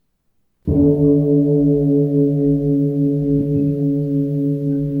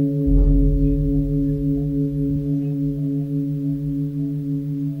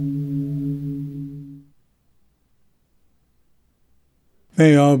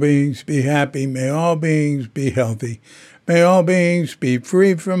May all beings be happy. May all beings be healthy. May all beings be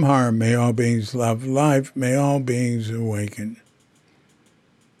free from harm. May all beings love life. May all beings awaken.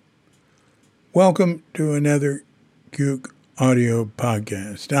 Welcome to another Cuke Audio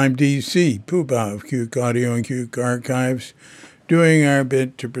podcast. I'm DC, Poobah of Cuke Audio and Cuke Archives, doing our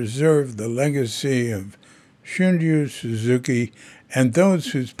bit to preserve the legacy of Shunryu Suzuki and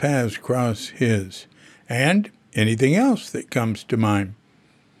those whose paths cross his, and anything else that comes to mind.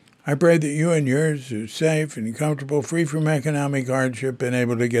 I pray that you and yours are safe and comfortable, free from economic hardship, and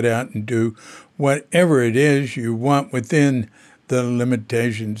able to get out and do whatever it is you want within the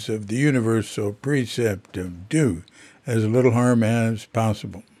limitations of the universal precept of do as little harm as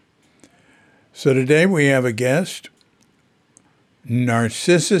possible. So today we have a guest,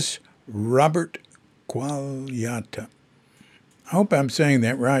 Narcissus Robert Quagliata. I hope I'm saying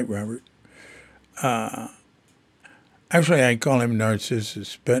that right, Robert. Actually, I call him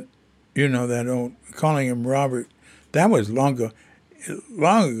Narcissus, but you know that old calling him Robert. That was long ago.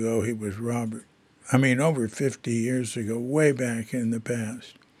 Long ago, he was Robert. I mean, over 50 years ago, way back in the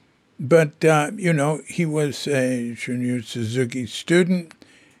past. But he was a Shunryu Suzuki student.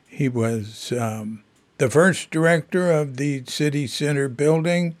 He was the first director of the city center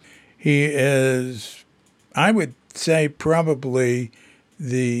building. He is, I would say, probably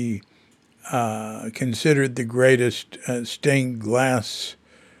the considered the greatest stained glass,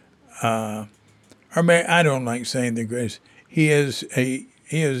 I don't like saying the greatest. He is a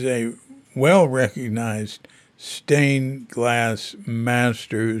well-recognized stained glass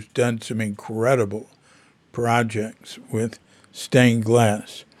master who's done some incredible projects with stained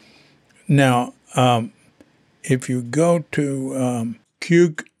glass. Now, if you go to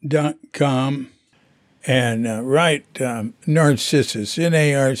cuke.com and write Narcissus,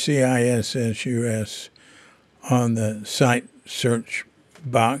 Narcissus, on the site search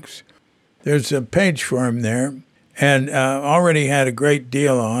box, there's a page for him there, and already had a great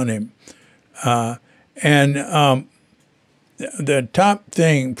deal on him. The top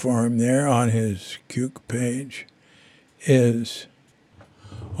thing for him there on his Cuke page is,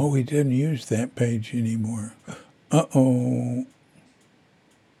 he didn't use that page anymore. Uh-oh.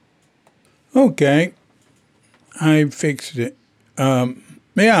 Okay. I fixed it.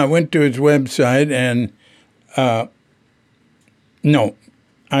 I went to his website and,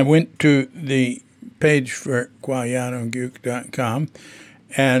 I went to the page for Quagliata on Cuke.com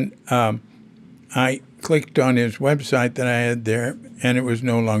and I clicked on his website that I had there, and it was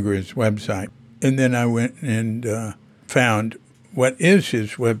no longer his website. And then I went and found what is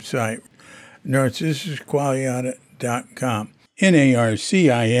his website, narcissusquagliata.com,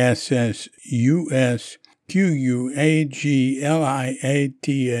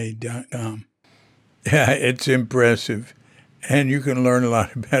 NARCISSUSQUAGLIATA.com. Yeah, it's impressive. And you can learn a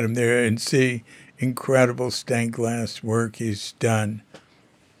lot about him there and see incredible stained glass work he's done.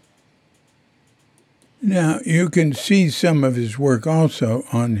 Now, you can see some of his work also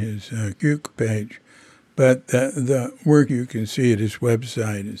on his Cuke page, but the work you can see at his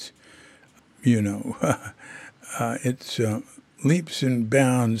website is, it's leaps and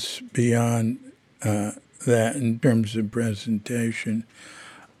bounds beyond that in terms of presentation.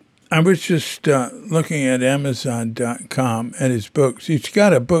 I was just looking at Amazon.com at his books. He's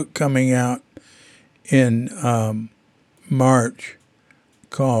got a book coming out in March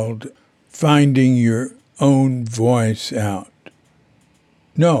called Finding Your Own Voice Out.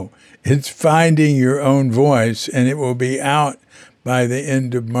 No, it's Finding Your Own Voice, and it will be out by the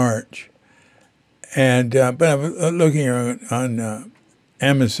end of March. And but I'm looking on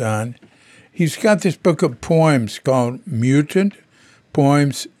Amazon. He's got this book of poems called Mutant,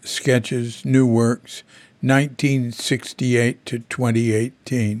 Poems, Sketches, New Works, 1968 to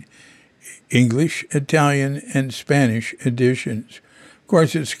 2018. English, Italian, and Spanish editions. Of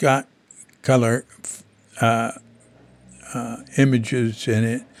course, it's got color images in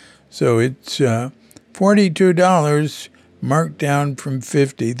it. So it's $42, marked down from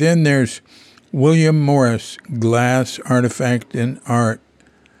 $50. Then there's William Morris, Glass, Artifact, and Art,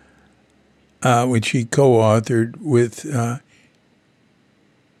 which he co-authored with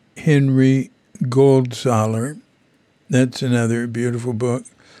Henry Goldsaller. That's another beautiful book.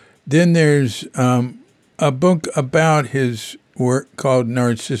 Then there's a book about his work called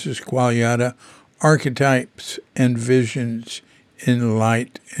Narcissus Quagliata, Archetypes and Visions in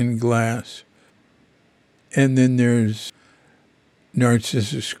Light and Glass. And then there's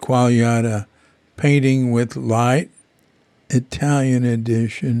Narcissus Quagliata, Painting with Light, Italian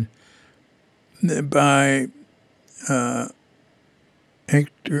edition, by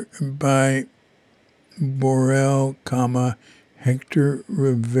Hector Borel, Hector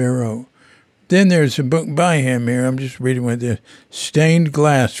Rivero. Then there's a book by him here. I'm just reading with this. Stained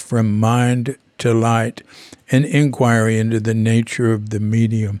Glass from Mind to Light, an inquiry into the nature of the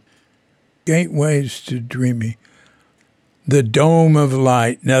medium. Gateways to Dreaming. The Dome of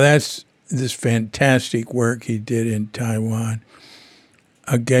Light. Now that's this fantastic work he did in Taiwan.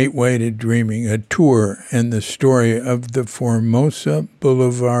 A Gateway to Dreaming, a tour and the story of the Formosa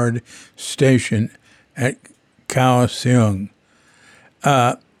Boulevard station at Kaohsiung.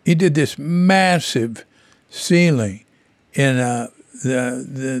 He did this massive ceiling in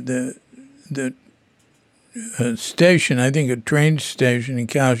the station, I think a train station in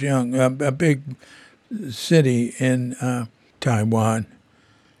Kaohsiung, a big city in Taiwan.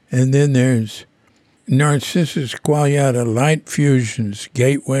 And then there's Narcissus Quagliata, Light Fusions,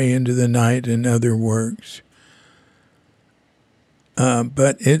 Gateway into the Night, and other works.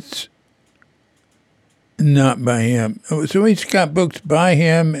 But it's not by him. So he's got books by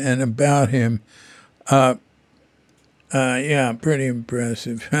him and about him. Yeah, pretty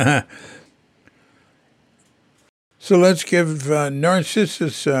impressive. So let's give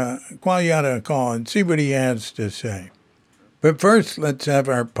Narcissus Quagliata a call and see what he has to say. But first, let's have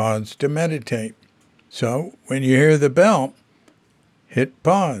our pause to meditate. So when you hear the bell, hit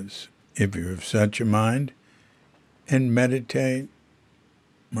pause if you have such a mind and meditate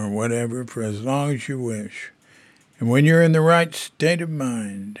or whatever for as long as you wish. And when you're in the right state of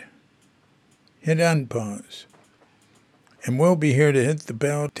mind, hit unpause. And we'll be here to hit the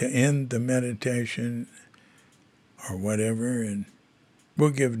bell to end the meditation or whatever, and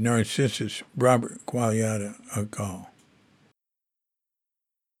we'll give Narcissus Robert Quagliata a call.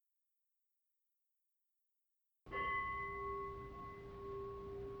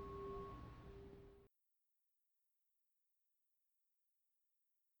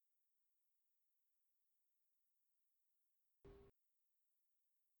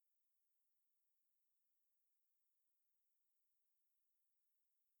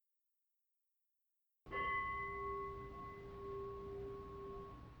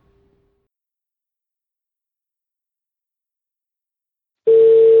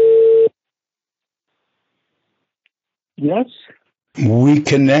 Yes. We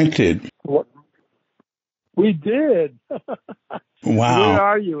connected. We did. Wow. Where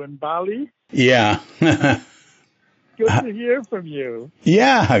are you, in Bali? Yeah. Good to hear from you.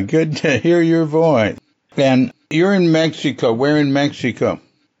 Yeah, good to hear your voice. And you're in Mexico. Where in Mexico?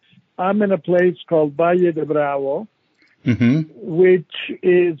 I'm in a place called Valle de Bravo, which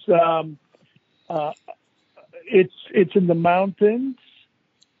is it's in the mountains.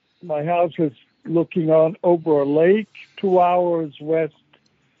 My house is looking on over a lake 2 hours west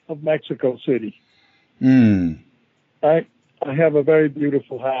of Mexico City. I have a very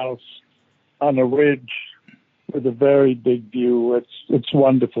beautiful house on a ridge with a very big view. It's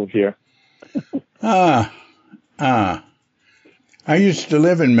wonderful here. I used to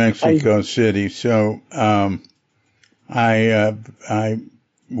live in Mexico City, so I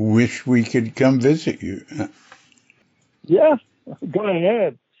wish we could come visit you. Yeah, go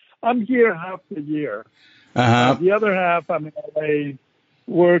ahead. I'm here half the year. The other half, I'm in LA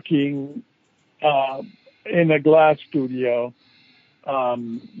working in a glass studio.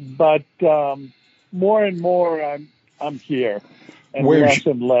 But more and more, I'm here, and less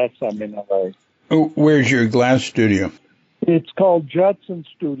and less, I'm in LA. Where's your glass studio? It's called Judson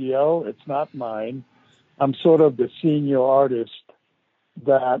Studio. It's not mine. I'm sort of the senior artist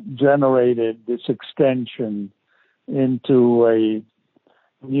that generated this extension into a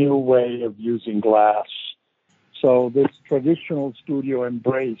new way of using glass. So this traditional studio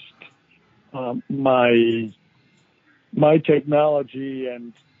embraced my technology,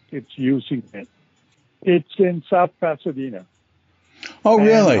 and it's using it. It's in South Pasadena. Oh,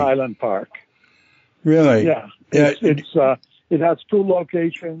 really? Highland Park. Really? Yeah. It has two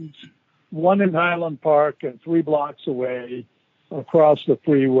locations, one in Highland Park and 3 blocks away across the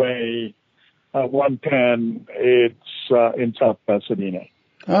freeway, 110. It's in South Pasadena.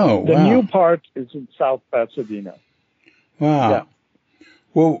 Oh, wow. The new part is in South Pasadena. Wow. Yeah.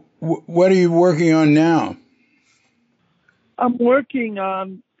 Well, what are you working on now? I'm working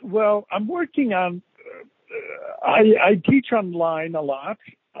on, I teach online a lot.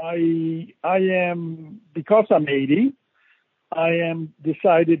 I am, because I'm 80, I have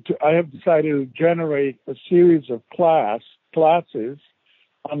decided to generate a series of classes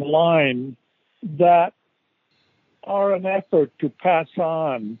online that are an effort to pass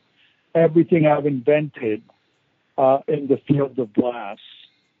on everything I've invented in the field of glass,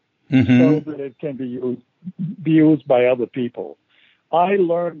 so that it can be used by other people. I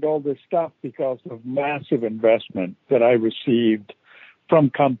learned all this stuff because of massive investment that I received from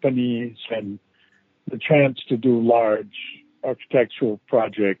companies and the chance to do large architectural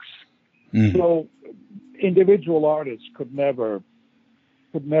projects. So individual artists could never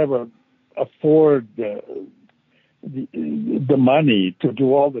afford the money to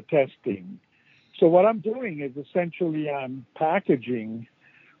do all the testing. So what I'm doing is essentially I'm packaging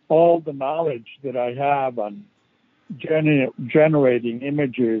all the knowledge that I have on generating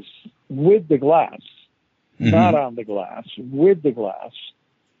images with the glass, not on the glass, with the glass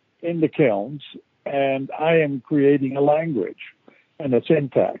in the kilns, and I am creating a language and a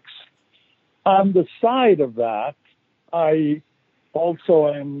syntax. On the side of that, I also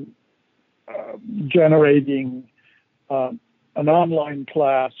am generating an online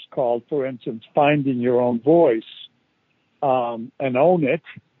class called, for instance, Finding Your Own Voice and Own It,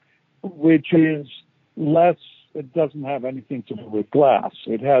 which is less, it doesn't have anything to do with glass.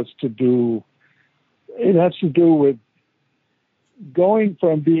 It has to do with going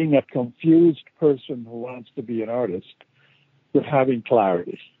from being a confused person who wants to be an artist to having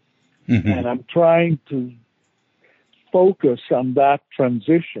clarity. And I'm trying to focus on that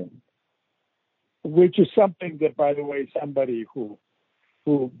transition, which is something that, by the way, somebody who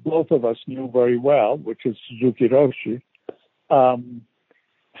both of us knew very well, which is Suzuki Roshi,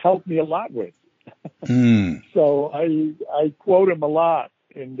 helped me a lot with. So I quote him a lot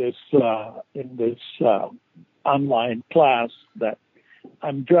in this online class that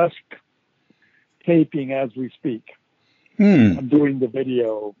I'm just taping as we speak. I'm doing the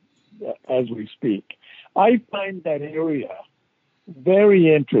video as we speak. I find that area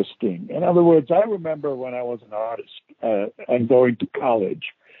very interesting. In other words, I remember when I was an artist and going to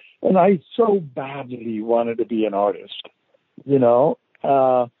college, and I so badly wanted to be an artist, you know,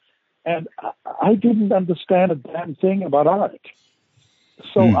 and I didn't understand a damn thing about art.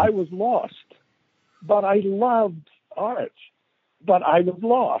 So I was lost. But I loved art, but I was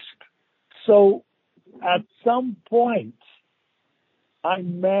lost. So at some point, I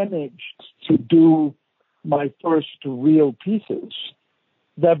managed to do my first real pieces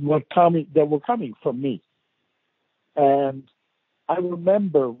that were coming from me. And I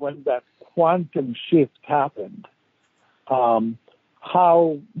remember when that quantum shift happened,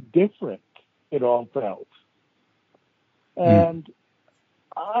 how different it all felt. And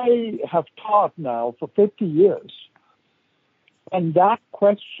I have taught now for 50 years, and that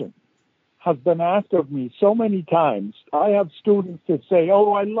question has been asked of me so many times. I have students that say,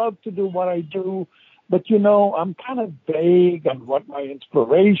 oh, I love to do what I do, but, you know, I'm kind of vague on what my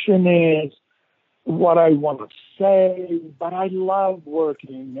inspiration is, what I want to say, but I love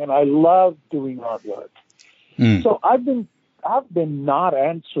working and I love doing artwork. So I've been not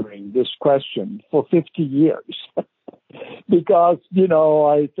answering this question for 50 years. Because, you know,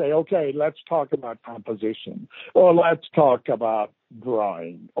 I say, okay, let's talk about composition, or let's talk about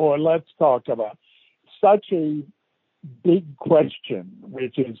drawing, or let's talk about such a big question,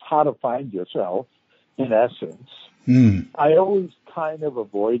 which is how to find yourself, in essence. I always kind of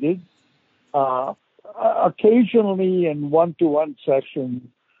avoided. Occasionally in one-to-one sessions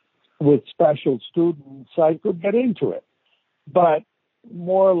with special students, I could get into it. But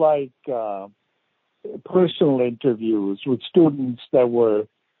more like personal interviews with students that were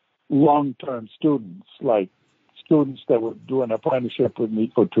long-term students, like students that would do an apprenticeship with me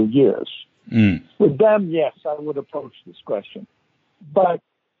for 2 years. With them, yes, I would approach this question. But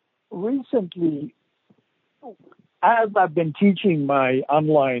recently, as I've been teaching my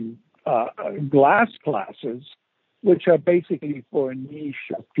online glass classes, which are basically for a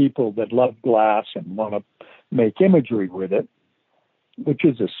niche of people that love glass and want to make imagery with it, which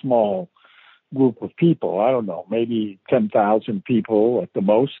is a small group of people, I don't know, maybe 10,000 people at the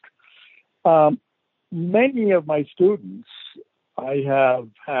most. Many of my students, I have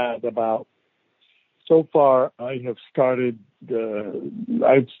had about, so far I have started,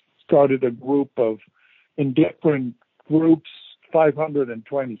 I've started a group of, in different groups,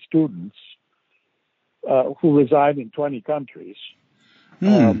 520 students who reside in 20 countries.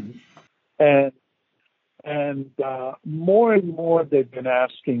 And more and more they've been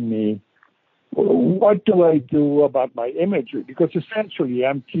asking me, what do I do about my imagery? Because essentially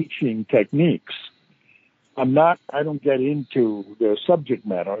I'm teaching techniques. I don't get into the subject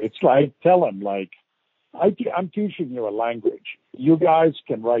matter. It's like, tell them, like, I'm teaching you a language. You guys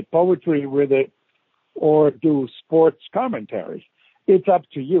can write poetry with it or do sports commentary. It's up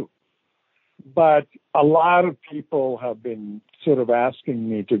to you. But a lot of people have been sort of asking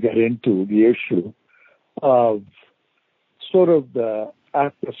me to get into the issue of sort of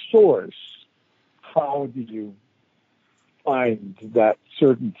at the source, how do you find that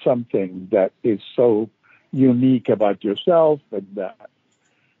certain something that is so unique about yourself and that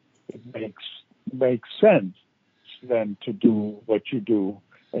it makes sense then to do what you do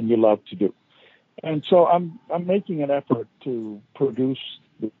and you love to do. And so I'm making an effort to produce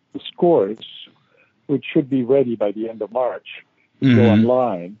the scores, which should be ready by the end of March, to go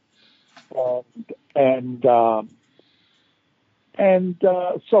online.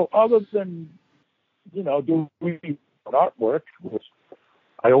 So other than, doing artwork, which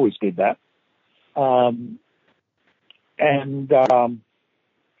I always did that,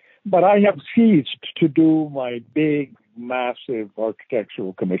 but I have ceased to do my big, massive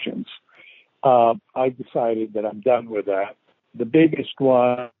architectural commissions. I decided that I'm done with that. The biggest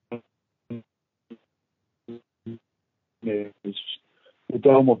one is the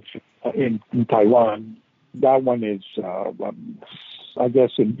Dome of in Taiwan. That one is, I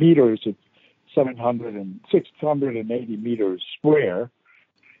guess, in meters, it's 680 meters square,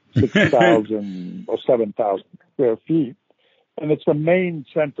 6,000 or 7,000 square feet, and it's the main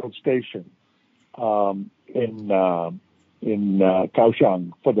central station in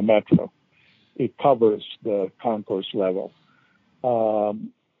Kaohsiung for the metro. It covers the concourse level. So,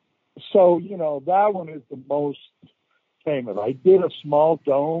 that one is the most famous. I did a small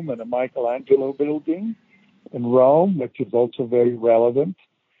dome in a Michelangelo building in Rome, which is also very relevant.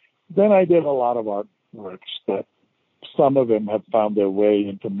 Then I did a lot of artworks that some of them have found their way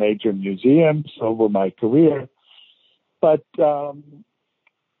into major museums over my career. But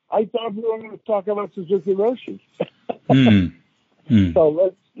I thought we were going to talk about Suzuki Roshi.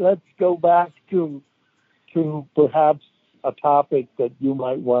 So let's go back to perhaps a topic that you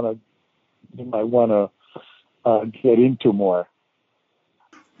might want to get into more.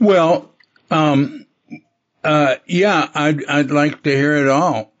 Well, yeah, I'd like to hear it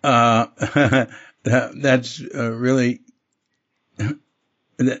all. That's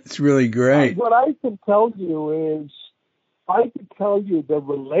really great. What I can tell you is, the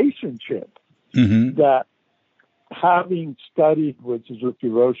relationship that, having studied with Suzuki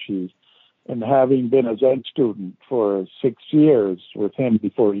Roshi and having been a Zen student for 6 years with him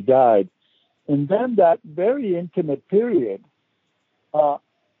before he died, and then that very intimate period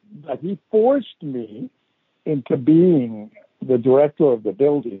that he forced me into being the director of the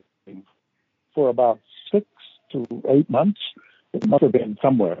building for about 6 to 8 months. It must have been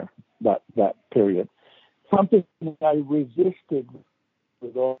somewhere that period. Something I resisted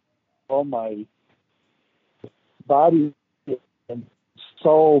with all my body and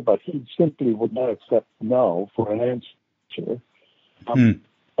soul, but he simply would not accept no for an answer.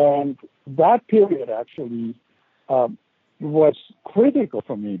 And that period actually was critical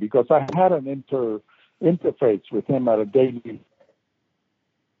for me because I had an interface with him at a daily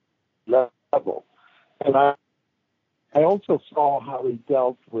level. And I also saw how he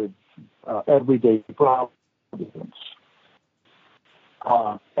dealt with everyday problems.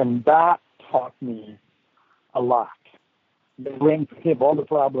 And that taught me a lot. They bring to him all the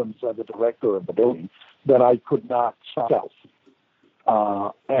problems as the director of the building that I could not solve.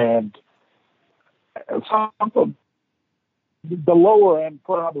 And some of the lower end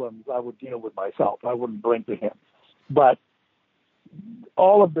problems I would deal with myself. I wouldn't bring to him. But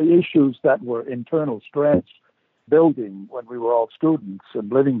all of the issues that were internal strengths building when we were all students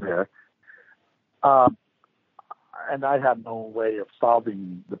and living there, and I had no way of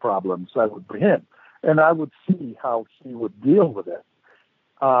solving the problems, I would bring him. And I would see how he would deal with it,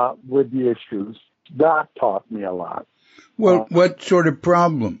 with the issues. That taught me a lot. Well, what sort of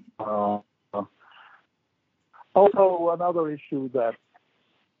problem? Also, another issue that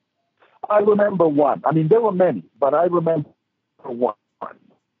I remember one. I mean, there were many, but I remember one.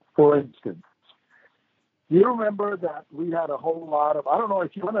 For instance, you remember that we had a whole lot of, I don't know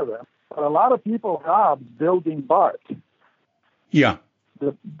if you're one of them, but a lot of people jobs building BART. Yeah.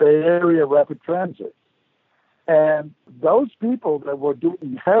 The Bay Area Rapid Transit. And those people that were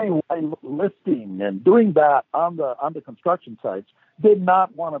doing heavy lifting and doing that on the construction sites did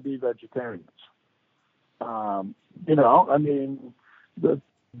not want to be vegetarians. I mean, the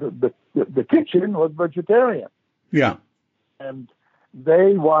kitchen was vegetarian. Yeah. And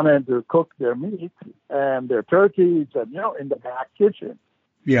they wanted to cook their meat and their turkeys and, in the back kitchen.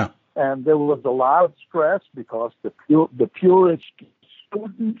 Yeah. And there was a lot of stress because the purist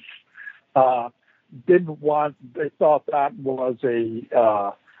students they thought that was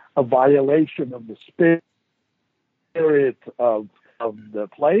a violation of the spirit of the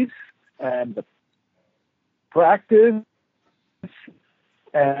place and the practice.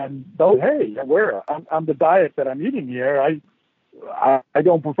 And though, hey, I'm the diet that I'm eating here, I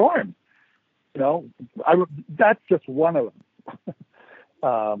don't perform. That's just one of them.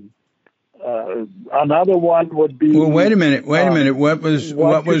 Um, Another one would be. Well, wait a minute. What was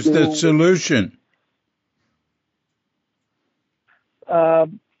the solution?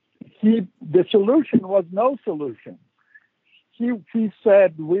 The solution was no solution. He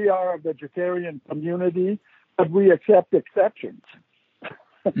said, we are a vegetarian community, but we accept exceptions.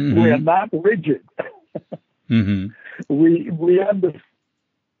 Mm-hmm. We are not rigid. Mm-hmm. We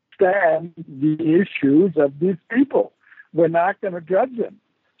understand the issues of these people. We're not going to judge them.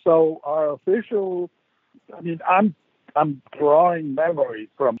 So our official, I mean, I'm drawing memories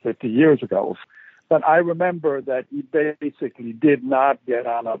from 50 years ago, but I remember that he basically did not get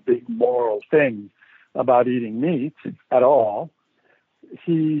on a big moral thing about eating meat at all.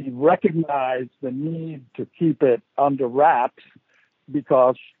 He recognized the need to keep it under wraps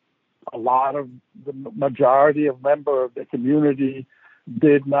because a lot of the majority of members of the community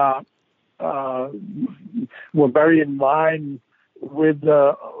did not, were very in line with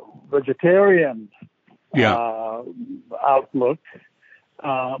the vegetarian outlook.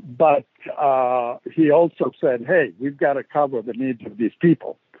 But he also said, hey, we've got to cover the needs of these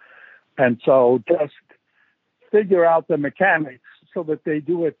people. And so just figure out the mechanics so that they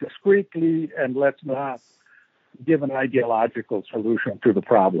do it discreetly, and let's not give an ideological solution to the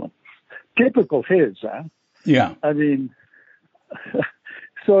problem. Typical his, huh? Yeah. I mean,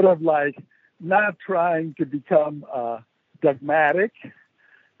 sort of like not trying to become dogmatic,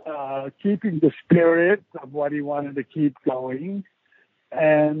 keeping the spirit of what he wanted to keep going,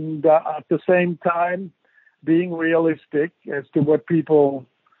 and at the same time being realistic as to what people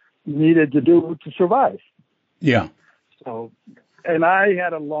needed to do to survive. Yeah. So, and I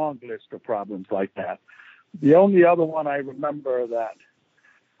had a long list of problems like that. The only other one I remember that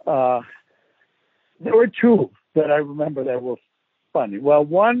there were two that I remember that were funny. Well,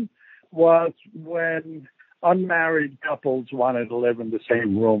 one was when unmarried couples wanted to live in the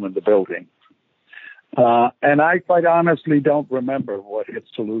same room in the building. And I quite honestly don't remember what his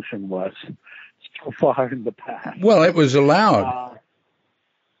solution was so far in the past. Well, it was allowed.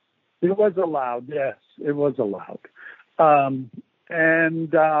 It was allowed, yes, it was allowed. And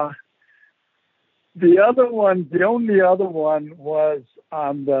the other one, the only other one was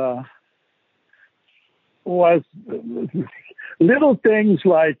was little things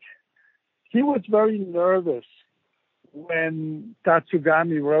like he was very nervous when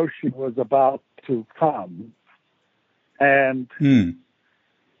Tatsugami Roshi was about to come. And he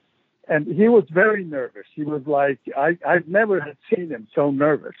was very nervous. He was like, I've never had seen him so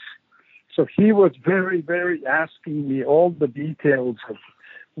nervous. So he was very, very asking me all the details of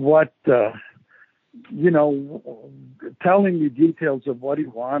what, telling me details of what he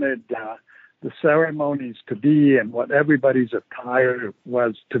wanted the ceremonies to be and what everybody's attire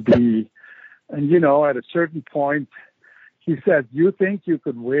was to be. And, at a certain point, he said, you think you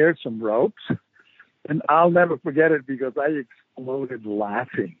could wear some ropes? And I'll never forget it because I exploded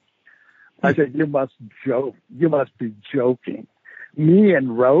laughing. I said, you must joke. You must be joking. Me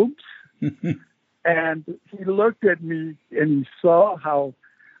and robes? And he looked at me and he saw how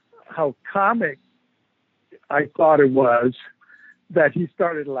comic I thought it was, that he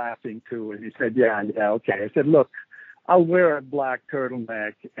started laughing too. And he said, yeah, okay. I said, look, I'll wear a black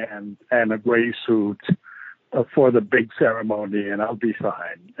turtleneck and a gray suit for the big ceremony and I'll be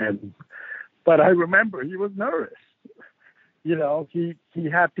fine. But I remember he was nervous. He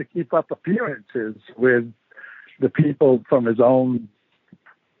had to keep up appearances with the people from his own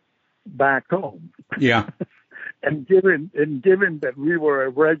back home. Yeah. And given that we were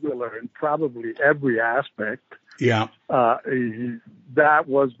irregular in probably every aspect, yeah, that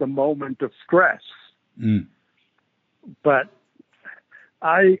was the moment of stress. Mm. But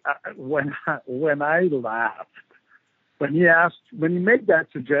when I laughed, when he made that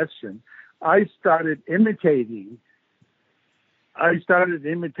suggestion, I started imitating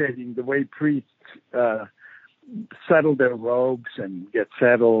the way priests settle their robes and get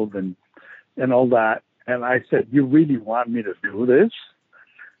settled and all that. And I said, you really want me to do this?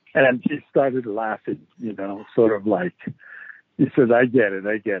 And he started laughing, sort of like, he said, I get it.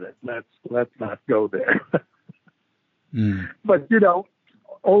 Let's not go there. Mm. But,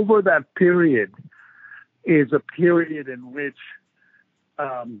 over that period is a period in which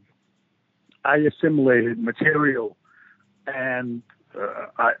I assimilated material and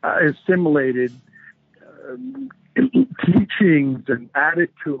I assimilated teachings and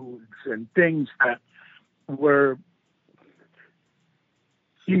attitudes and things that were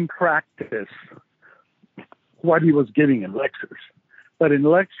in practice what he was giving in lectures. But in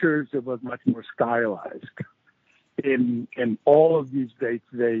lectures, it was much more stylized. In all of these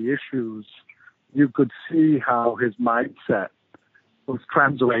day-to-day issues, you could see how his mindset was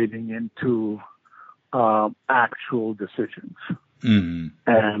translating into actual decisions,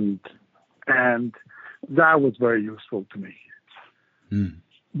 and that was very useful to me.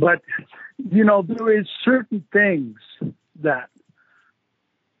 But there is certain things that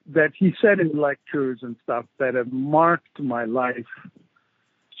he said in lectures and stuff that have marked my life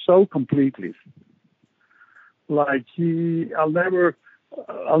so completely. Like I'll never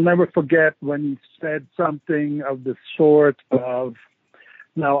forget when he said something of the sort of,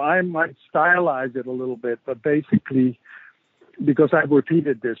 now I might stylize it a little bit, but basically, because I've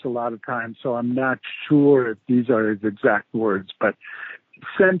repeated this a lot of times, so I'm not sure if these are his exact words, but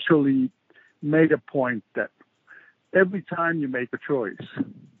essentially made a point that every time you make a choice,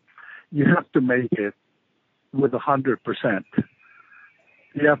 you have to make it with 100%.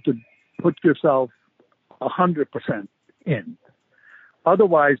 You have to put yourself 100% in.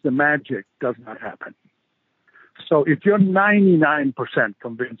 Otherwise, the magic does not happen. So if you're 99%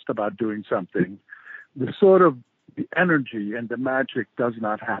 convinced about doing something, the energy and the magic does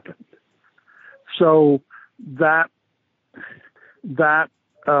not happen. So that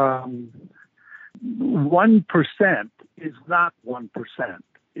 1% is not 1%.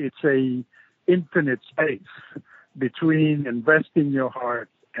 It's a infinite space between investing your heart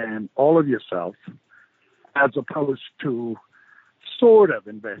and all of yourself, as opposed to sort of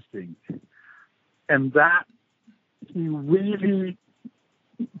investing. And that he really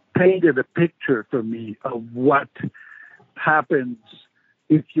painted a picture for me of what happens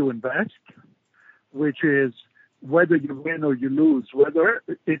if you invest, which is whether you win or you lose, whether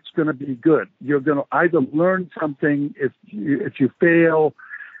it's going to be good. You're going to either learn something if you fail,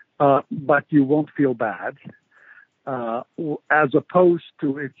 but you won't feel bad, as opposed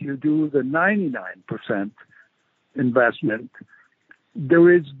to if you do the 99% investment, there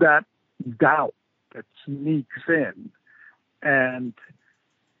is that doubt that sneaks in, and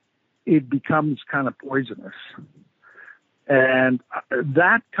it becomes kind of poisonous. And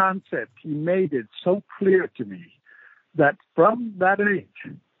that concept, he made it so clear to me that from that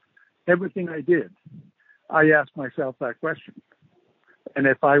age, everything I did, I asked myself that question. And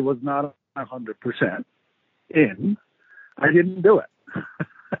if I was not 100% in, I didn't do it.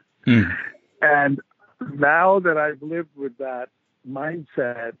 And now that I've lived with that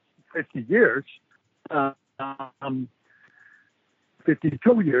mindset 50 years,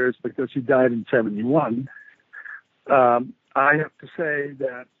 52 years, because he died in 71, I have to say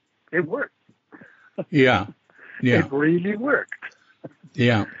that it worked. Yeah. It really worked.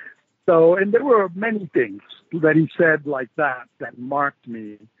 Yeah. So, and there were many things that he said like that marked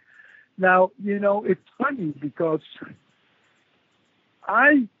me. Now, it's funny because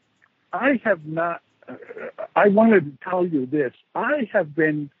I have not, I wanted to tell you this. I'm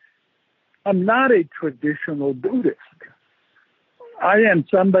not a traditional Buddhist. I am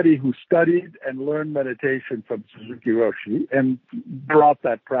somebody who studied and learned meditation from Suzuki Roshi and brought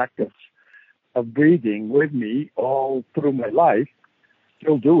that practice of breathing with me all through my life.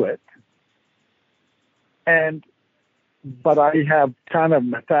 Still do it. But I have kind of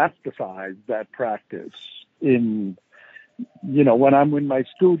metastasized that practice in, when I'm in my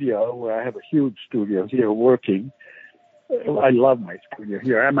studio, where I have a huge studio here working. I love my studio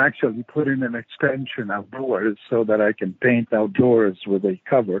here. I'm actually putting an extension outdoors so that I can paint outdoors with a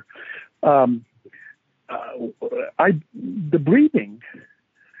cover. The breathing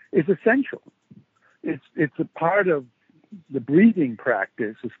is essential. It's a part of the breathing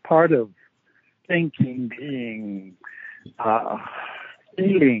practice. It's part of thinking, being,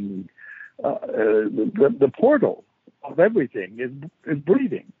 feeling. The portal of everything is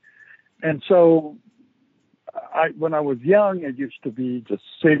breathing. And so when I was young, I used to be just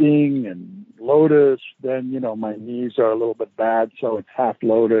sitting and lotus. Then, my knees are a little bit bad, so it's half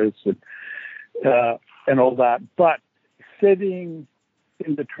lotus and all that. But sitting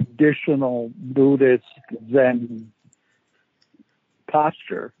in the traditional Buddhist Zen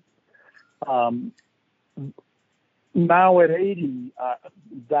posture, now at 80,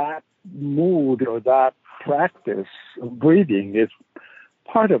 that mood or that practice of breathing is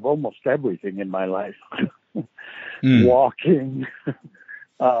part of almost everything in my life. Walking,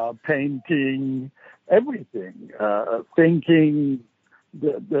 painting, everything, thinking.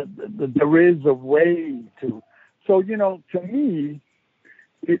 There is a way to. So to me,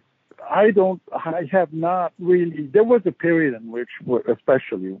 I have not really. There was a period in which,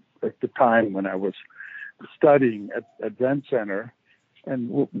 especially at the time when I was studying at Zen Center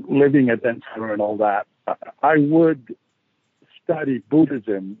and living at Zen Center and all that, I would study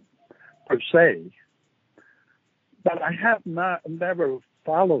Buddhism per se, but I have never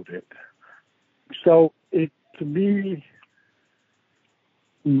followed it. So to me,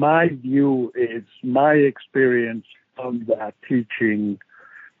 my view is my experience of that teaching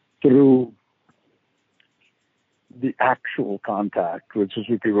through the actual contact with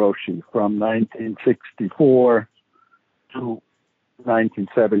Suzuki Roshi from 1964 to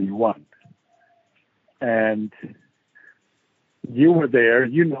 1971. And you were there,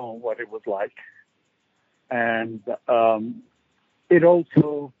 you know what it was like. And it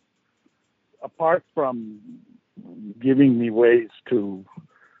also, apart from giving me ways to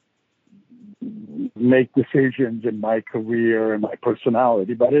make decisions in my career and my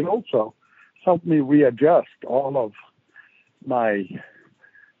personality, but it also helped me readjust all of my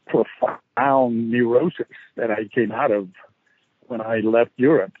profound neurosis that I came out of when I left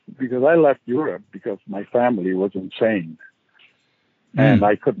Europe, because I left Europe because my family was insane and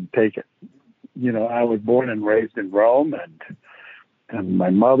I couldn't take it. You know, I was born and raised in Rome, and my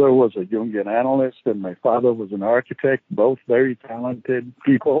mother was a Jungian analyst and my father was an architect, both very talented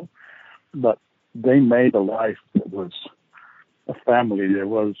people, but they made a life that was a family that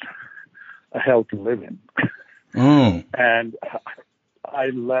was a hell to live in. And I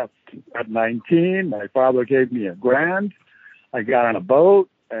left at 19. My father gave me $1,000. I got on a boat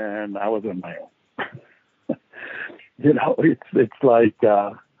and I was on my own. You know, it's like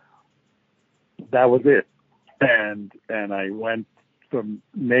that was it. And I went from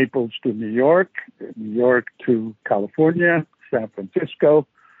Naples to New York to California, San Francisco,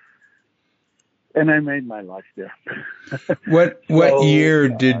 and I made my life there. What year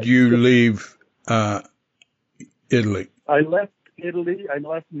did you leave Italy? I left Italy. I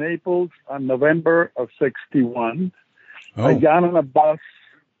left Naples on November of 1961. Oh. I got on a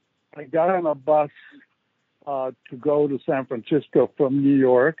bus to go to San Francisco from New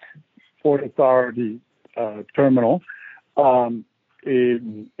York, Port Authority terminal. I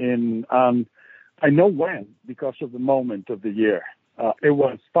know when, because of the moment of the year. It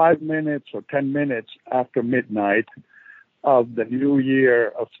was 5 minutes or 10 minutes after midnight of the new year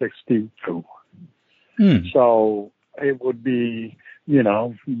of 1962. So it would be, you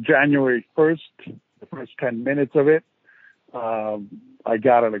know, January 1st, the first 10 minutes of it. I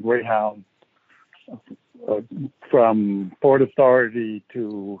got on a Greyhound from Port Authority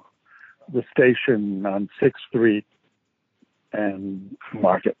to the station on 6th Street and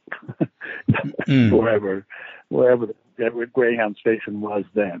Market, wherever the Greyhound station was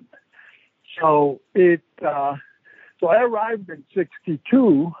then. So so I arrived in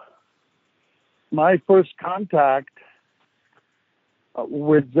 1962. My first contact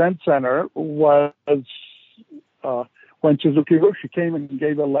with Zen Center was when Suzuki Roshi came and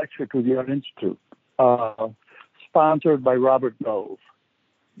gave a lecture to the Art Institute, sponsored by Robert Gove.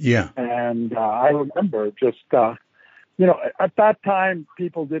 Yeah. And I remember just, you know, at that time,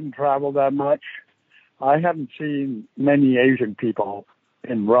 people didn't travel that much. I hadn't seen many Asian people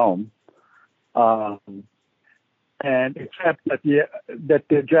in Rome. And except that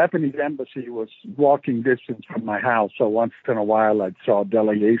the Japanese embassy was walking distance from my house. So once in a while, I saw a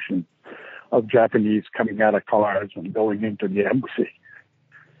delegation of Japanese coming out of cars and going into the embassy.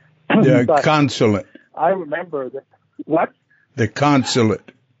 The consulate. I remember that. What? The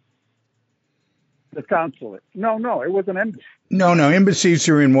consulate. The consulate. No, it was an embassy. No, embassies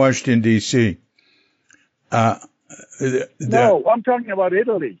are in Washington, D.C. No, I'm talking about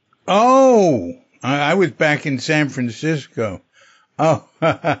Italy. Oh, I was back in San Francisco. Oh.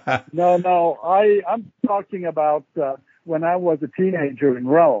 No, I'm talking about when I was a teenager in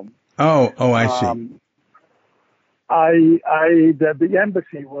Rome. Oh, I see. The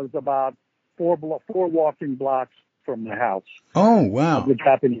embassy was about four walking blocks from the house. Oh, wow. The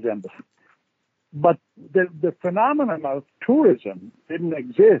Japanese embassy. But the phenomenon of tourism didn't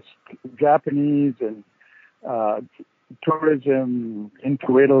exist. Japanese and tourism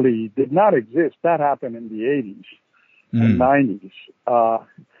into Italy did not exist. That happened in the 80s and 90s.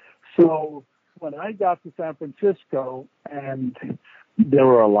 So when I got to San Francisco, and there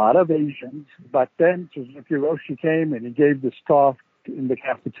were a lot of Asians, but then Suzuki Roshi came and he gave this talk in the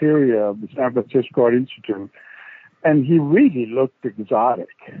cafeteria of the San Francisco Art Institute, and he really looked exotic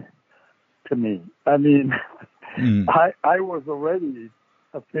to me. I mean, I was already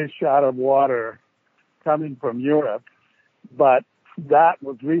a fish out of water coming from Europe, but that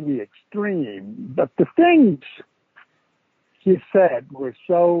was really extreme. But the things he said were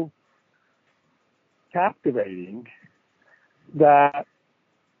so captivating that,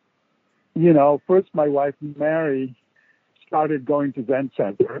 you know, first my wife Mary started going to Zen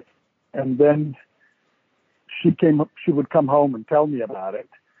Center, and then she would come home and tell me about it.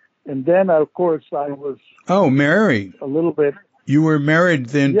 And then, of course, I was... Oh, Mary. A little bit... You were married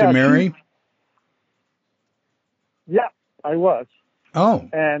then to Mary? Yeah, I was. Oh.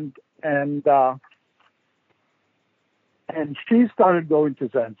 And she started going to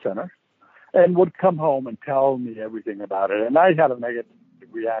Zen Center and would come home and tell me everything about it. And I had a negative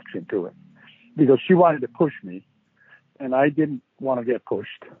reaction to it because she wanted to push me, and I didn't want to get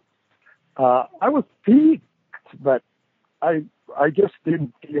pushed. I was peeved, but I just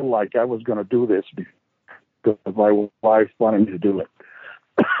didn't feel like I was going to do this because my wife wanted me to do it.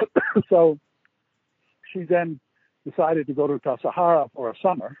 So she then decided to go to Tassajara for a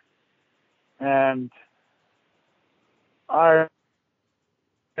summer, and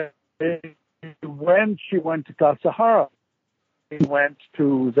when she went to Tassajara, we went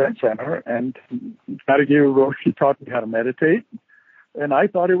to Zen Center, and Katagiri Roshi taught me how to meditate, and I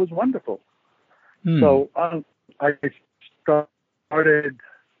thought it was wonderful. So I started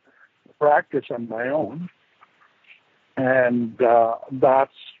practice on my own, and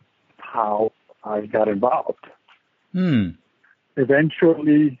that's how I got involved.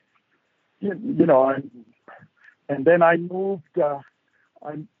 Eventually, you know, and then I moved.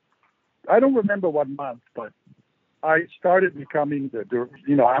 I don't remember what month, but I started becoming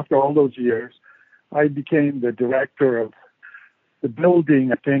after all those years, I became the director of the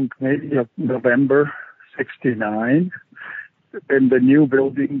building, I think maybe of November 69, in the new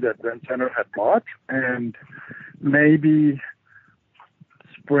building that Zen Center had bought, and maybe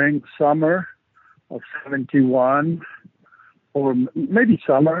spring, summer of 71, or maybe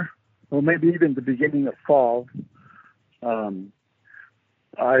summer, or maybe even the beginning of fall,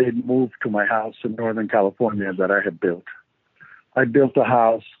 I moved to my house in Northern California that I had built. I built a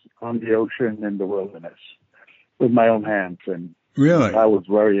house on the ocean in the wilderness with my own hands, and really, I was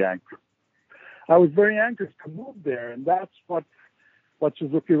very anxious. I was very anxious to move there, and that's what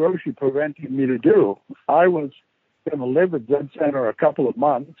Suzuki Roshi prevented me to do. I was going to live at Zen Center a couple of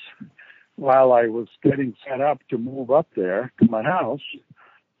months while I was getting set up to move up there to my house,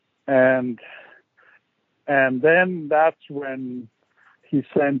 and then that's when he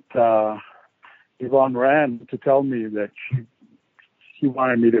sent Yvonne Rand to tell me that she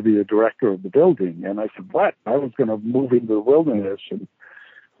wanted me to be the director of the building. And I said, what? I was going to move into the wilderness and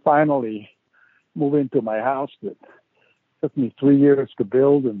finally move into my house that took me 3 years to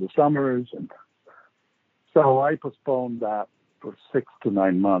build in the summers. And so I postponed that for 6 to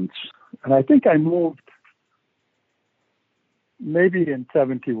 9 months. And I think I moved maybe in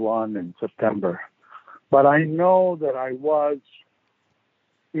 71 in September. But I know that I was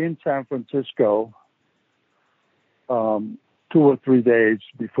in San Francisco 2 or 3 days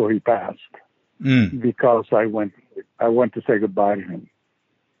before he passed, because I went to say goodbye to him,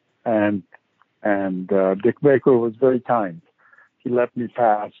 and Dick Baker was very kind. He let me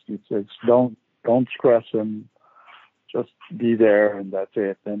pass. He says, "Don't stress him, just be there," and that's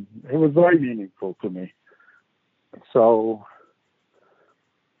it. And it was very meaningful to me. So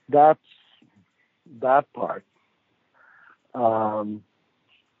that's that part.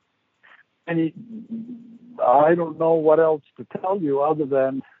 And I don't know what else to tell you other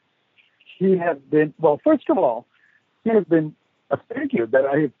than he has been, well, first of all, he has been a figure that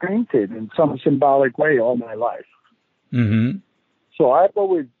I have painted in some symbolic way all my life. Mm-hmm. So I've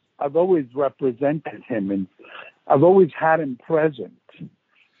always represented him, and I've always had him present.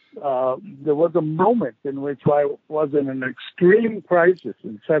 There was a moment in which I was in an extreme crisis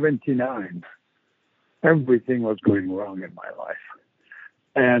in 79. Everything was going wrong in my life.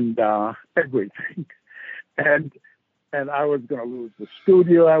 And everything, and I was going to lose the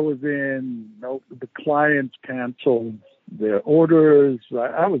studio I was in. No, the clients canceled their orders.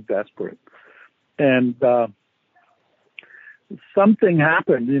 I was desperate, and something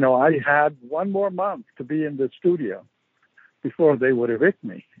happened. You know, I had 1 more month to be in the studio before they would evict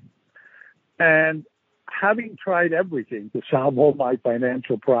me. And having tried everything to solve all my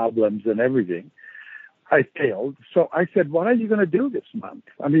financial problems and everything, I failed. So I said, what are you going to do this month?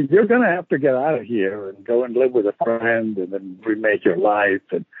 I mean, you're going to have to get out of here and go and live with a friend and then remake your life.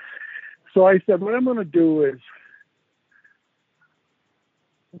 And so I said, what I'm going to do is,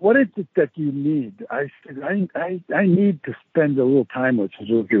 what is it that you need? I said, I need to spend a little time with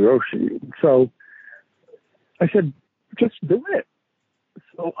Suzuki Roshi. So I said, just do it.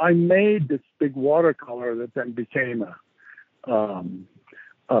 So I made this big watercolor that then became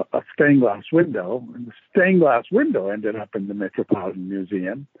a stained glass window, and the stained glass window ended up in the Metropolitan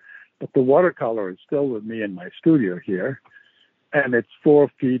Museum, but the watercolor is still with me in my studio here, and it's 4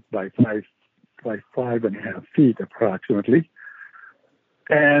 feet by 5.5 feet approximately,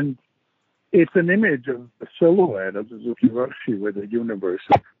 and it's an image of the silhouette of Suzuki Roshi with a universe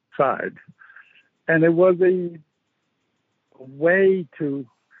inside, and it was a way to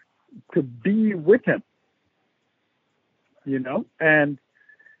be with him. and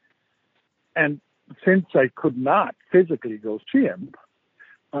since I could not physically go see him,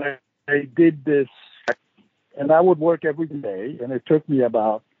 I did this, and I would work every day, and it took me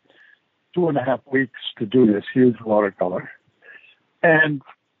about 2.5 weeks to do this huge watercolor. And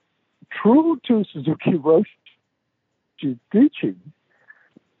true to Suzuki Roshi's teaching,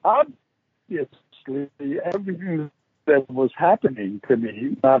 obviously everything that was happening to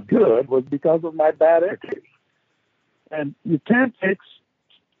me, not good, was because of my bad attitude. And you can't fix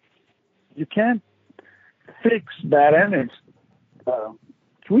bad energy,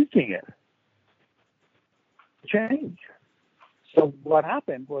 tweaking it, change. So what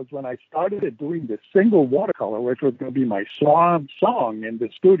happened was when I started doing this single watercolor, which was going to be my swan song in the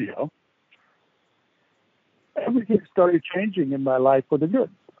studio, everything started changing in my life for the good.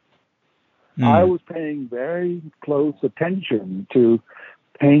 I was paying very close attention to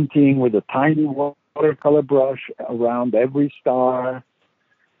painting with a tiny watercolor brush around every star.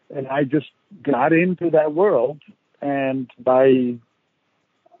 And I just got into that world. And by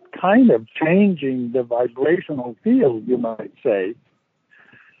kind of changing the vibrational field, you might say,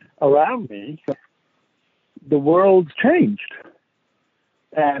 around me, the world changed.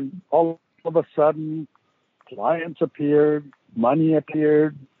 And all of a sudden, clients appeared, money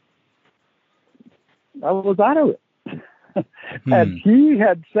appeared. I was out of it. And he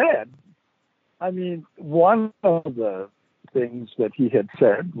had said, one of the things that he had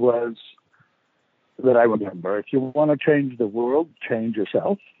said was that I remember, if you want to change the world, change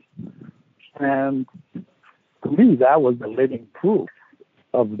yourself. And to me, that was the living proof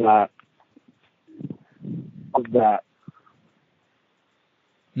of that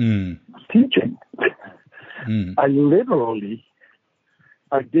teaching.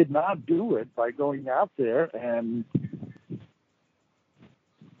 I did not do it by going out there and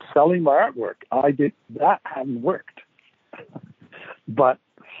selling my artwork. That hadn't worked. But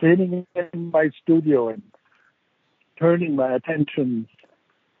sitting in my studio and turning my attention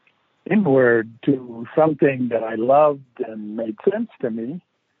inward to something that I loved and made sense to me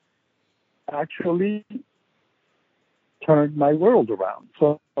actually turned my world around.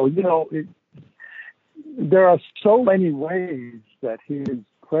 So, there are so many ways that his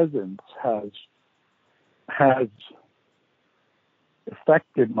presence has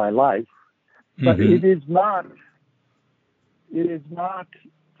affected my life, but it is not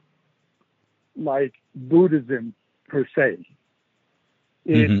like Buddhism per se.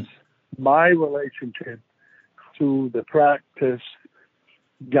 It's my relationship to the practice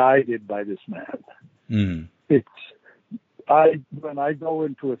guided by this man. When I go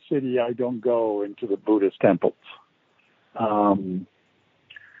into a city, I don't go into the Buddhist temples.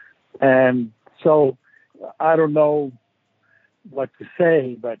 And so I don't know what to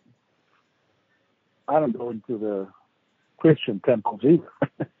say, but I don't go into the Christian temples either.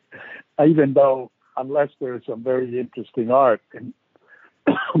 Even though, unless there's some very interesting art in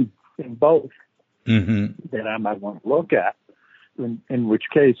both, that I might want to look at, in which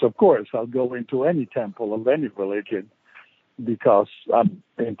case, of course, I'll go into any temple of any religion because I'm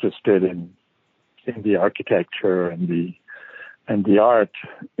interested in the architecture and the art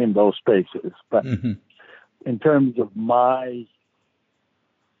in those spaces. But in terms of my,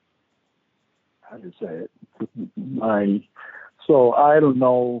 how do you say it? So I don't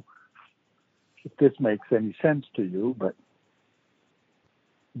know if this makes any sense to you, but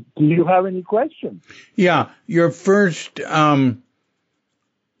do you have any questions? Yeah, your first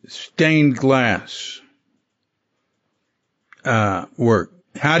stained glass work.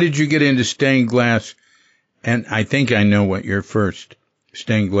 How did you get into stained glass? And I think I know what your first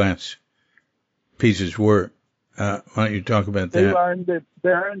stained glass pieces were. Why don't you talk about that?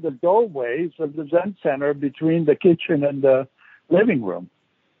 They're in the doorways of the Zen Center between the kitchen and the living room.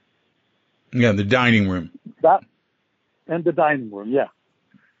 Yeah, the dining room. And the dining room, yeah.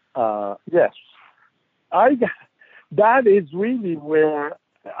 Yes. That is really where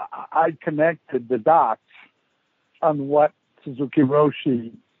I connected the dots on what Suzuki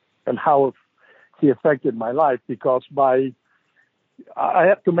Roshi and how he affected my life, because I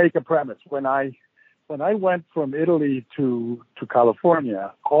have to make a premise. When I went from Italy to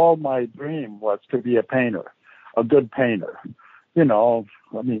California, all my dream was to be a painter, a good painter.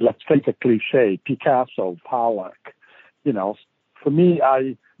 Let's take a cliche, Picasso, Pollock. For me,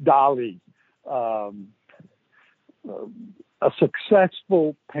 Dali, a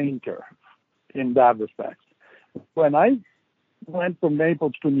successful painter in that respect. When I went from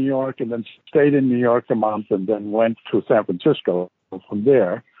Naples to New York and then stayed in New York a month and then went to San Francisco from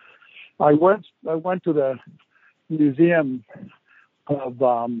there, I went to the museum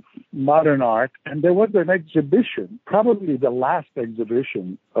modern art, and there was an exhibition, probably the last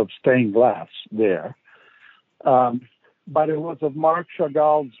exhibition of stained glass there, but it was of Marc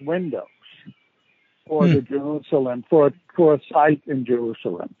Chagall's windows for the Jerusalem, for a site in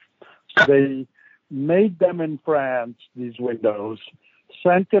Jerusalem. So they made them in France, these windows,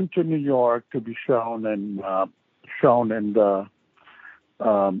 sent them to New York to be shown in the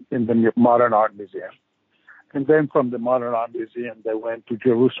Modern Art Museum. And then from the Modern Art Museum, they went to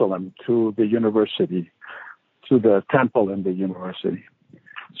Jerusalem, to the university, to the temple in the university.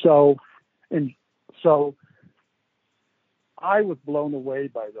 So I was blown away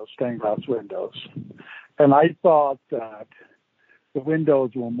by those stained glass windows. And I thought that the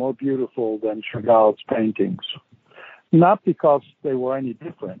windows were more beautiful than Chagall's paintings. Not because they were any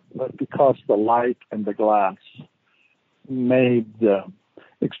different, but because the light and the glass made the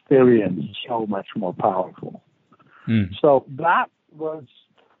experience so much more powerful. So that was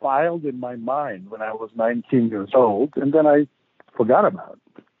filed in my mind when I was 19 years old, and then I forgot about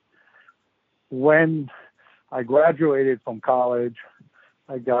it. When I graduated from college,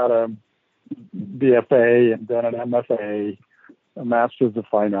 I got a BFA and then an MFA, a Master's of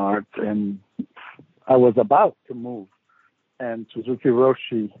Fine Arts, and I was about to move. And Suzuki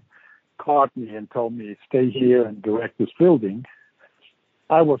Roshi caught me and told me, stay here and direct this building.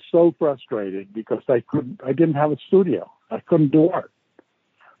 I was so frustrated because I didn't have a studio. I couldn't do art.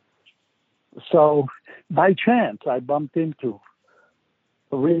 So by chance, I bumped into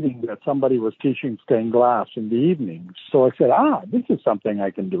a reading that somebody was teaching stained glass in the evenings. So I said, this is something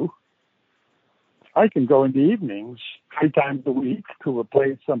I can do. I can go in the evenings 3 times a week to a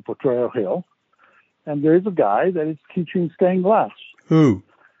place on Potrero Hill, and there's a guy that is teaching stained glass. Who?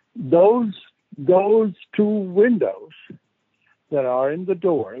 Those 2 windows that are in the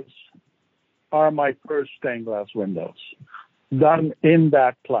doors are my first stained glass windows, done in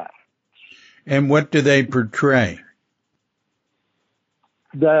that class. And what do they portray?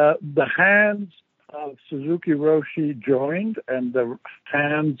 The hands of Suzuki Roshi joined and the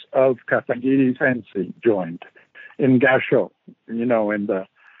hands of Katagiri Sensei joined in Gasho,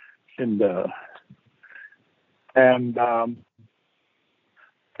 and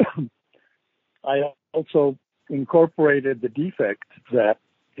I also incorporated the defect that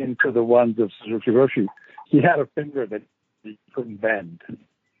into the ones of Suzuki Roshi. He had a finger that he couldn't bend.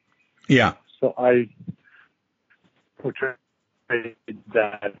 Yeah. So I portrayed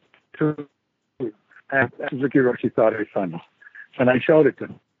that too. And Suzuki Roshi thought it was funny. And I showed it to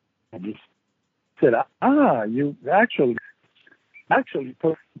him. And he said, you actually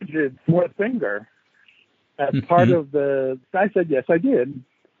put your finger as part of the... I said, yes, I did.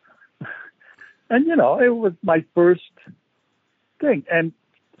 And, it was my first thing. And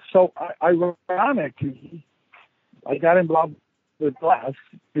so, ironically, I got involved with glass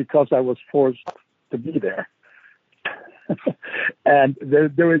because I was forced to be there. And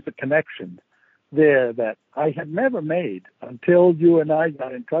there is a connection there that I had never made until you and I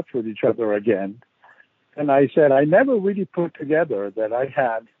got in touch with each other again. And I said, I never really put together that I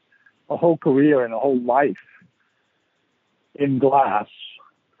had a whole career and a whole life in glass,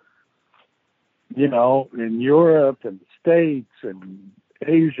 in Europe and the States and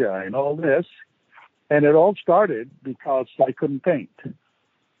Asia and all this. And it all started because I couldn't paint.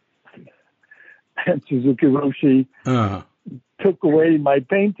 And Suzuki Roshi took away my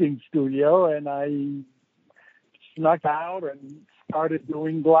painting studio, and I snuck out and started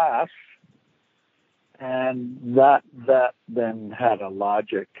doing glass. And that then had a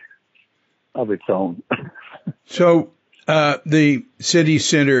logic of its own. So the city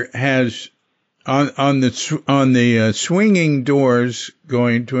center has on the swinging doors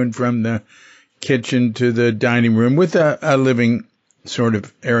going to and from the kitchen to the dining room with a living sort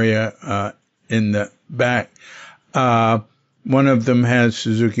of area in the back. One of them has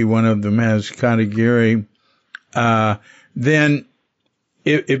Suzuki, one of them has Katagiri. Then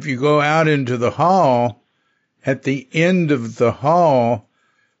if you go out into the hall, at the end of the hall,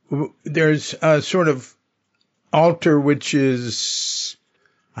 there's a sort of altar, which is,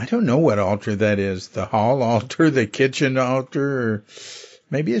 I don't know what altar that is, the hall altar, the kitchen altar, or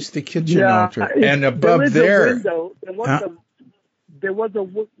maybe it's the kitchen altar. And above there was a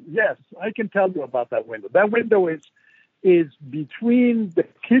yes, I can tell you about that window. That window is between the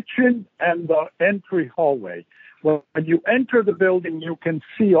kitchen and the entry hallway. When you enter the building, you can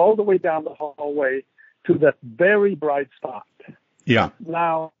see all the way down the hallway to that very bright spot. Yeah.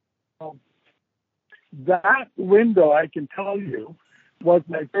 Now, that window, I can tell you, was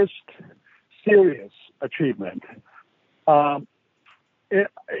my first serious achievement.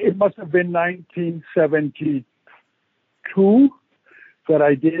 It must have been 1972, that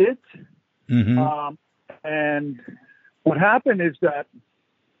I did it. Mm-hmm. And what happened is that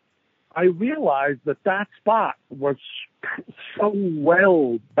I realized that that spot was so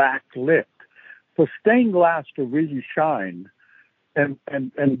well backlit. For stained glass to really shine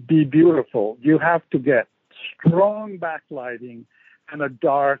and be beautiful, you have to get strong backlighting and a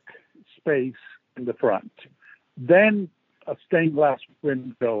dark space in the front. Then a stained glass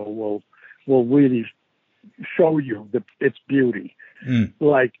window will really show you its beauty. Mm.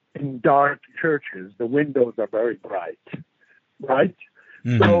 Like in dark churches, the windows are very bright, right?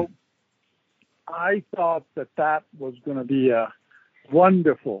 Mm-hmm. So I thought that was going to be a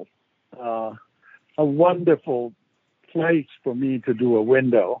wonderful place for me to do a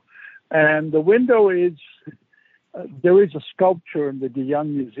window. And the window is, there is a sculpture in the De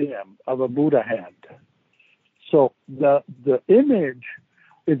Young Museum of a Buddha hand. So the image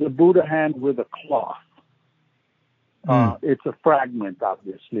is a Buddha hand with a cloth. It's a fragment,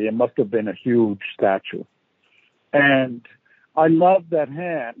 obviously. It must have been a huge statue. And I love that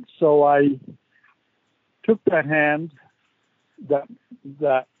hand. So I took that hand that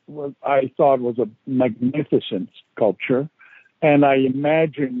I thought was a magnificent sculpture, and I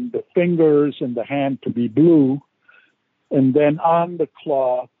imagined the fingers and the hand to be blue, and then on the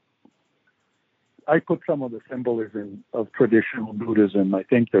cloth, I put some of the symbolism of traditional Buddhism. I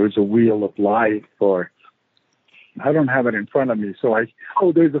think there is a wheel of life, or I don't have it in front of me, so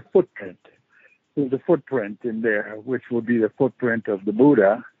there's a footprint. There's a footprint in there, which would be the footprint of the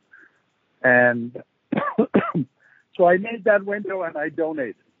Buddha, and so I made that window and I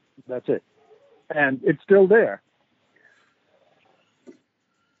donated. That's it. And it's still there.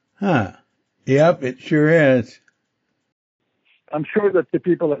 Huh. Yep, it sure is. I'm sure that the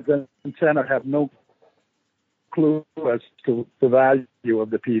people at the center have no clue as to the value of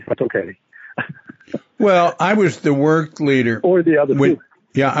the piece. That's okay. Well, I was the work leader. Or the other two.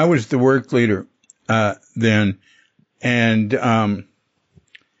 Yeah, I was the work leader then. And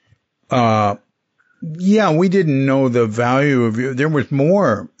yeah, we didn't know the value of it. There was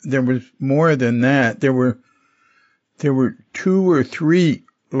more. There was more than that. There were 2 or 3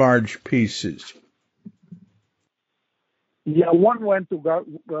 large pieces. Yeah, one went to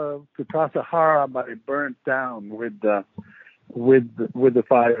Tassajara, but it burnt down with the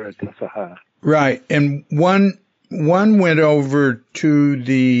fire at Tassajara. Right, and one went over to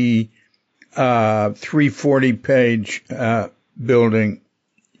the 340-page building,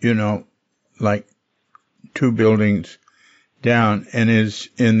 like 2 buildings down, and is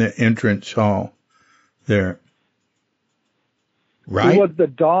in the entrance hall there. Right? It was the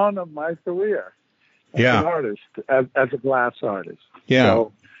dawn of my career as an artist, as a glass artist. Yeah.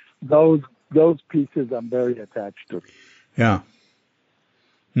 So those pieces I'm very attached to. Yeah.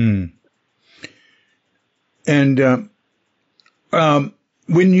 And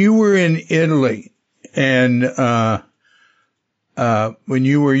when you were in Italy and when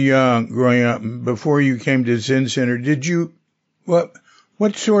you were young, growing up, before you came to Zen Center,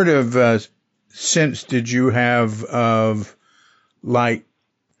 what sort of sense did you have of like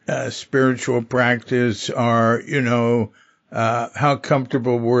spiritual practice, or how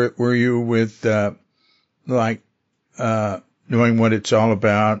comfortable were you with knowing what it's all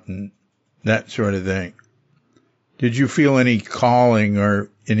about and that sort of thing? Did you feel any calling or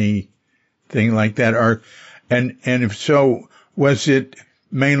anything like that, and if so, was it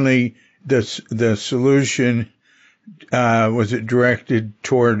mainly the solution? Was it directed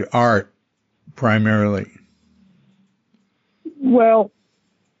toward art primarily? Well,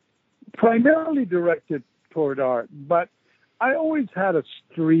 primarily directed toward art, but I always had a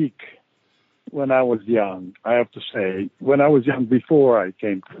streak when I was young, I have to say, when I was young before I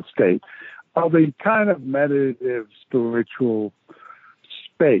came to the States, of a kind of meditative, spiritual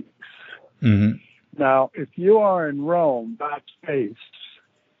space. Mm-hmm. Now, if you are in Rome, that space,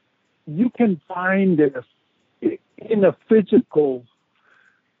 you can find it in a physical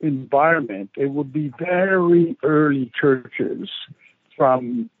environment. It would be very early churches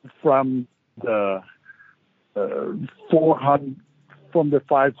from the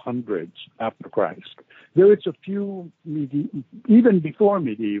 500s after Christ. There is a few even before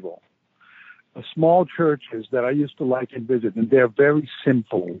medieval, small churches that I used to like and visit, and they're very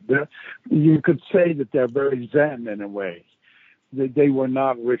simple. You could say that they're very Zen in a way. They were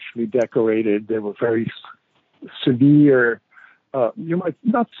not richly decorated. They were very severe. You might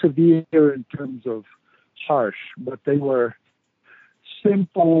not severe in terms of harsh, but they were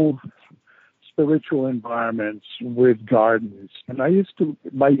simple spiritual environments with gardens. And I used to,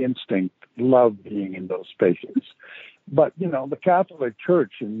 by instinct, love being in those spaces. But, the Catholic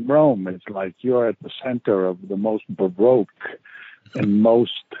Church in Rome is like you're at the center of the most Baroque and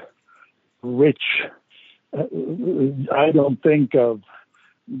most rich. I don't think of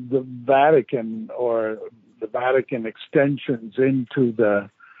the Vatican or the Vatican extensions into the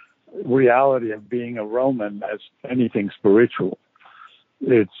reality of being a Roman as anything spiritual.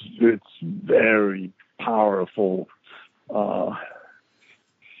 It's very powerful, and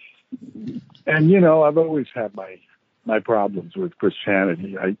you know, I've always had my problems with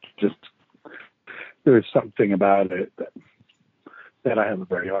Christianity. There's something about it that I have a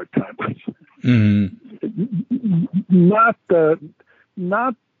very hard time with. Mm-hmm. Not the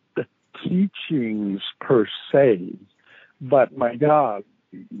teachings per se, but my God,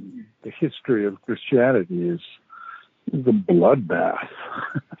 the history of Christianity is a bloodbath,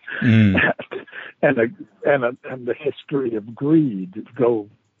 and the history of greed go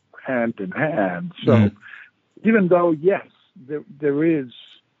hand in hand. So, even though yes, there is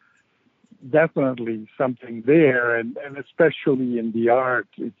definitely something there, and especially in the art,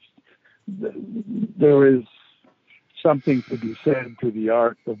 there is something to be said to the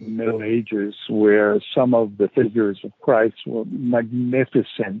art of the Middle Ages, where some of the figures of Christ were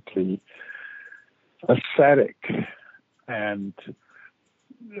magnificently ascetic, and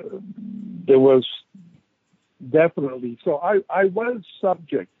there was definitely, so I was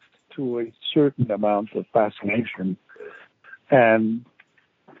subject to a certain amount of fascination,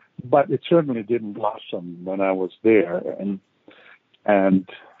 but it certainly didn't blossom when I was there, and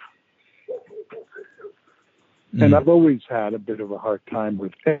I've always had a bit of a hard time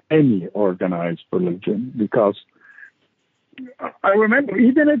with any organized religion, because I remember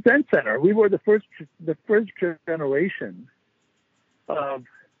even at Zen Center, we were the first generation of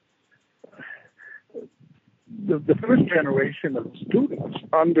the first generation of students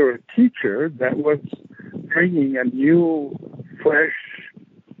under a teacher that was bringing a new fresh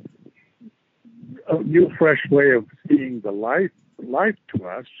way of seeing the life to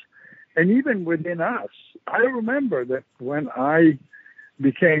us. And even within us, I remember that when I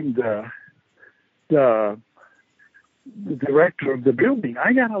became the director of the building,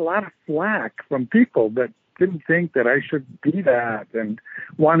 I got a lot of flack from people that didn't think that I should be that and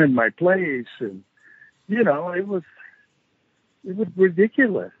wanted my place. And, you know, it was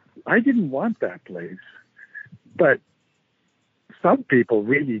ridiculous. I didn't want that place, but some people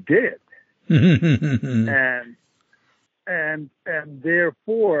really did. and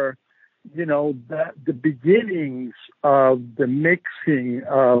therefore, you know, that the beginnings of the mixing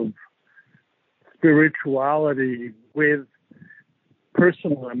of spirituality with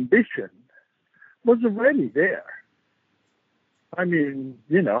personal ambition was already there. I mean,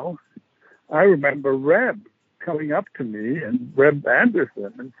 you know, I remember Reb coming up to me, and Reb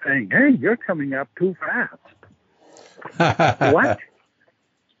Anderson, and saying, "Hey, you're coming up too fast." What?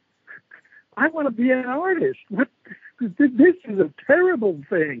 I want to be an artist. What? This is a terrible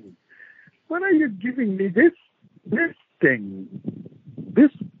thing. What are you giving me this thing,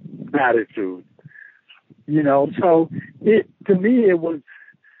 this attitude? You know, so to me, it was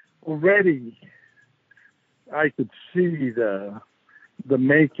already, I could see the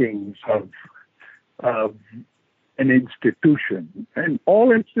makings of an institution, and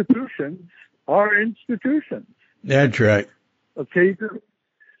all institutions are institutions. That's right. Occasionally,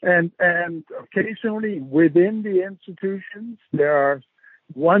 and occasionally within the institutions, there are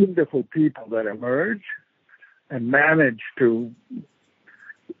wonderful people that emerge and manage to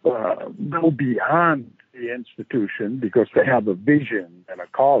go beyond the institution because they have a vision and a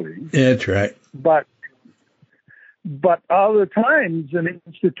calling. That's right. But other times, an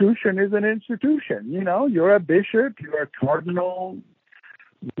institution is an institution. You know, you're a bishop, you're a cardinal,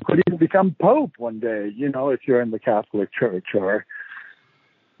 you could even become pope one day, you know, if you're in the Catholic Church, or,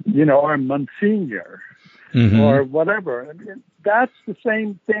 you know, or Monsignor, or whatever. I mean, that's the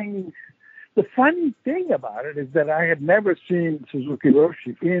same thing. The funny thing about it is that I had never seen Suzuki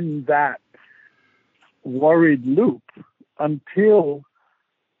Roshi in that worried loop until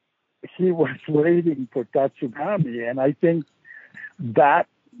he was waiting for Tatsugami. And I think that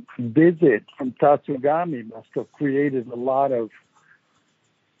visit from Tatsugami must have created a lot of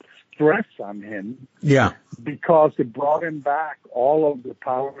stress on him. Yeah. Because it brought him back all of the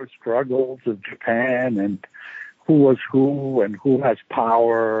power struggles of Japan, and who was who and who has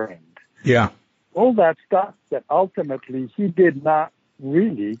power, and all that stuff that ultimately he did not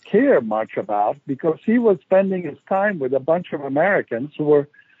really care much about, because he was spending his time with a bunch of Americans who were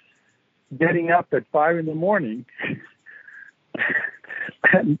getting up at 5 a.m.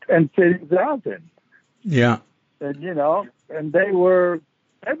 and sitting Zazen. Yeah. And, you know, and they were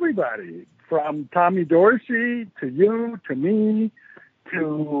everybody from Tommy Dorsey to you, to me,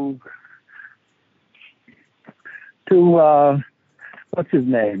 to what's his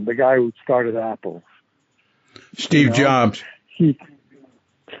name? The guy who started Apple. Steve Jobs.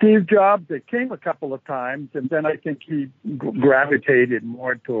 Steve Jobs, they came a couple of times, and then I think he gravitated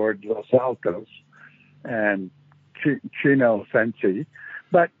more toward Los Altos and Chino Sensi.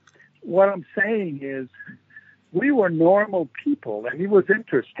 But what I'm saying is we were normal people, and he was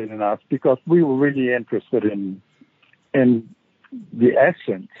interested in us because we were really interested in the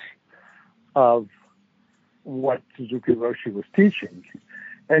essence of what Suzuki Roshi was teaching.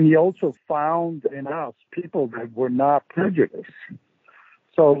 And he also found in us people that were not prejudiced.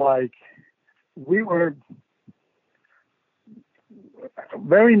 So, like, we were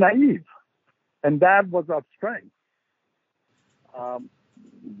very naive, and that was our strength.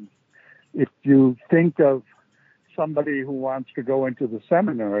 If you think of somebody who wants to go into the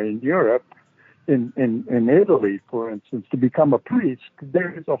seminary in Europe, in Italy, for instance, to become a priest,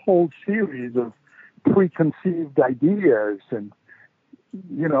 there is a whole series of preconceived ideas, and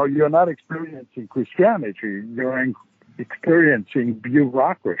you're not experiencing Christianity, you're experiencing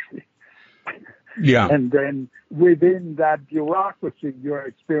bureaucracy. Yeah. And then within that bureaucracy, you're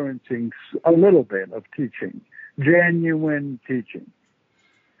experiencing a little bit of teaching, genuine teaching.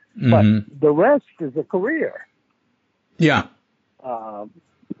 Mm-hmm. But the rest is a career. Yeah.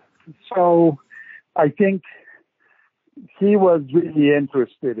 So I think he was really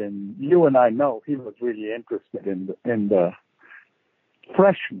interested in, you and I know he was really interested in the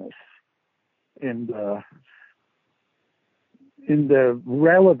freshness, in the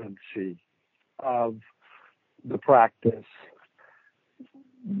relevancy of the practice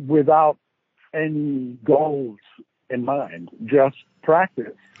without any goals in mind, just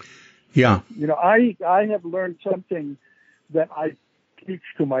practice. Yeah. I have learned something that I teach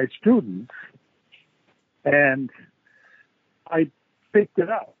to my students, and I picked it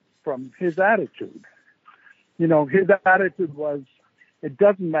up from his attitude. His attitude was, it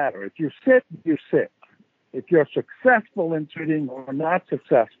doesn't matter. If you sit, you sit. If you're successful in sitting or not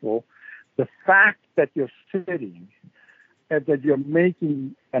successful, the fact that you're sitting and that you're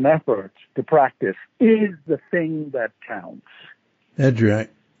making an effort to practice is the thing that counts. That's right.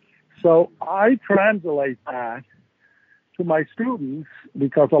 So I translate that to my students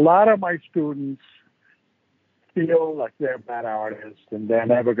because a lot of my students feel like they're bad artists and they're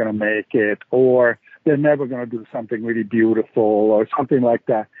never going to make it, or they're never going to do something really beautiful or something like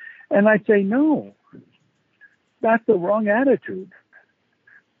that. And I say, no, that's the wrong attitude.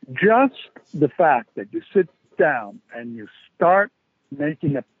 Just the fact that you sit down and you start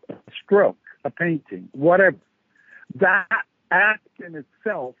making a stroke, a painting, whatever, that act in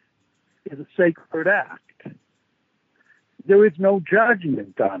itself is a sacred act. There is no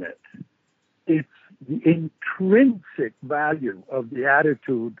judgment on it. It's the intrinsic value of the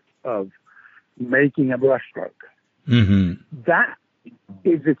attitude of making a brushstroke. Mm-hmm. That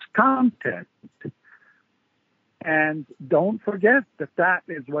is its content. And don't forget that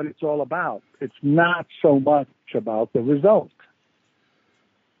is what it's all about. It's not so much about the result.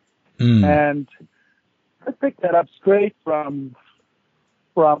 Mm. And I picked that up straight from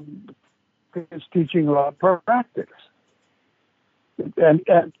his teaching about practice. And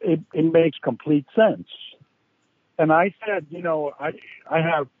it makes complete sense. And I said, I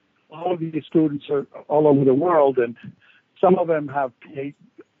have all of these students all over the world, and some of them are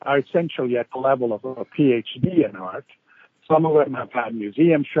essentially at the level of a PhD in art. Some of them have had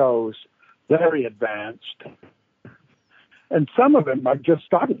museum shows, very advanced. And some of them are just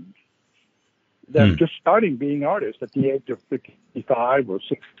starting. They're just starting being artists at the age of 55 or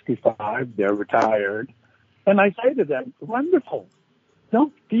 65. They're retired. And I say to them, wonderful.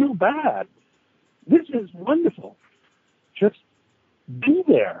 Don't feel bad. This is wonderful. Just be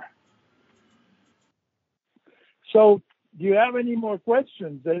there. So, do you have any more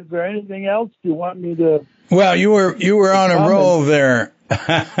questions? Is there anything else you want me to? Well, you were on a roll there.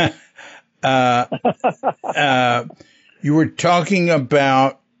 You were talking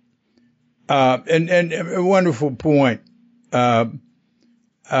about and a wonderful point that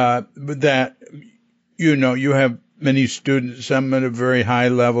you have many students, some at a very high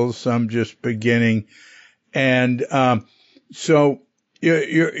level, some just beginning, and so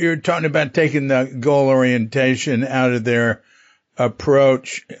you're talking about taking the goal orientation out of their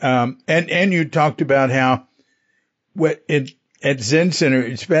approach, and you talked about how at Zen Center,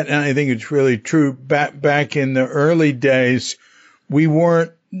 and I think it's really true. Back in the early days,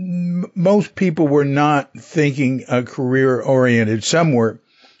 most people were not thinking career oriented. Some were,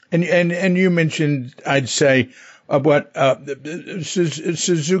 and you mentioned, I'd say, what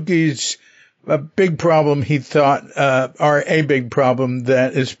Suzuki's a big problem he thought, or a big problem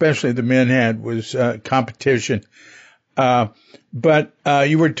that especially the men had was competition. But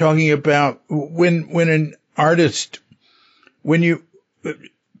you were talking about when an artist, when you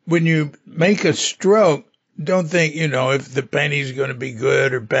make a stroke, don't think, if the painting's going to be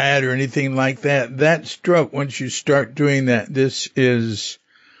good or bad or anything like that. That stroke, once you start doing that, this is,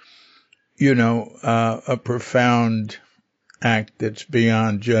 a profound act that's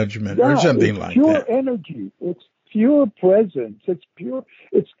beyond judgment or something like pure that. Pure energy. It's pure presence. It's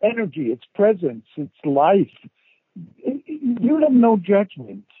energy. It's presence. It's life. You have no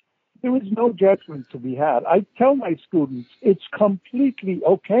judgment. There is no judgment to be had. I tell my students it's completely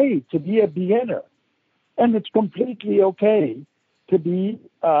okay to be a beginner, and it's completely okay to be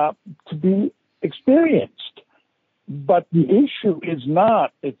experienced. But the issue is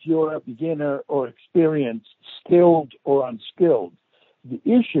not if you're a beginner or experienced, skilled or unskilled. The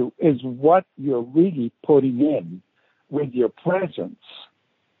issue is what you're really putting in with your presence.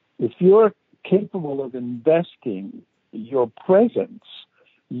 If you're capable of investing your presence,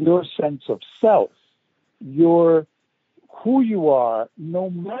 your sense of self, who you are, no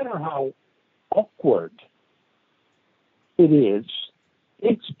matter how awkward it is,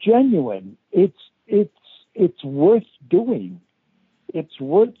 it's genuine. It's worth doing. It's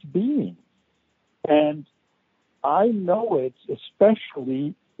worth being. And I know it,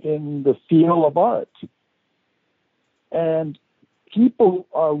 especially in the field of art. And people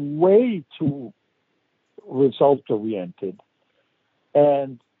are way too result-oriented.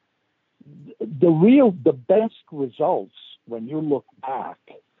 And the best results, when you look back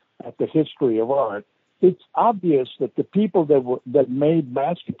at the history of art, it's obvious that the people that made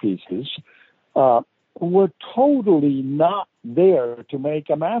masterpieces were totally not there to make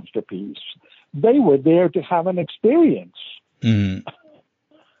a masterpiece. They were there to have an experience,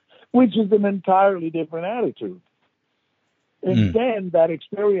 which is an entirely different attitude. And then that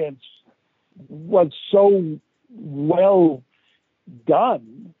experience was so well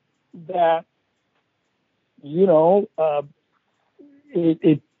done that,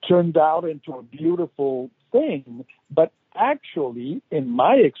 it turned out into a beautiful thing. But actually, in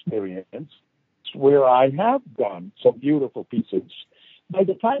my experience, where I have done some beautiful pieces, by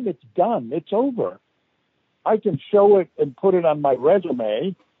the time it's done, it's over. I can show it and put it on my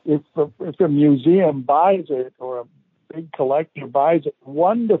resume. If a museum buys it or a big collector buys it,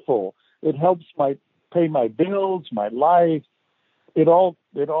 wonderful. It helps pay my bills, my life. It all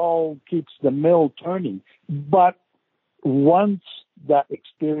keeps the mill turning. But once that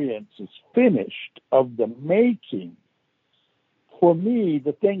experience is finished of the making, for me,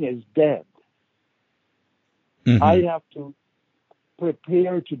 the thing is dead. I have to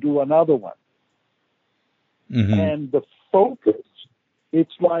prepare to do another one. And the focus,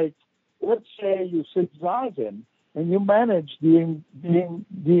 it's like, let's say you sit zazen and you manage the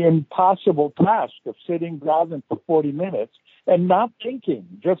impossible task of sitting zazen for 40 minutes and not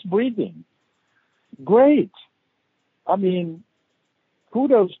thinking, just breathing. Great. I mean,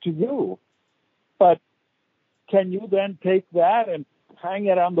 kudos to you. But can you then take that and hang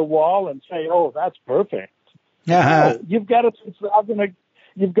it on the wall and say, "Oh, that's perfect"? No, you've got to sit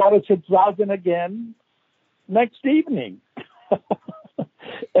zazen again next evening.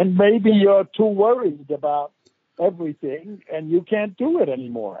 And maybe you're too worried about everything and you can't do it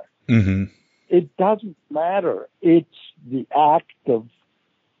anymore. It doesn't matter. It's the act of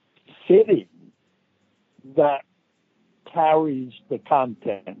sitting that carries the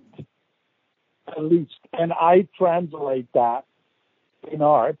content, at least. And I translate that in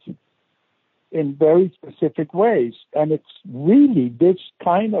art in very specific ways. And it's really this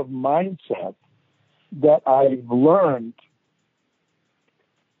kind of mindset that I've learned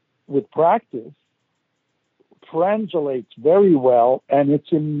with practice translates very well, and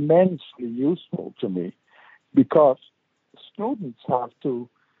it's immensely useful to me because students have to,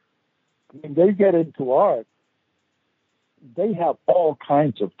 when they get into art, they have all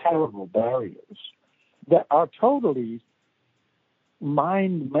kinds of terrible barriers that are totally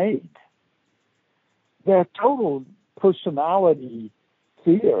mind-made. They're total personality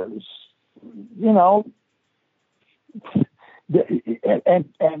fears,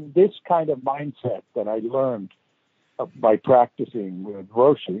 and this kind of mindset that I learned by practicing with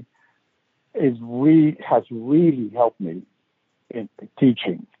Roshi has really helped me in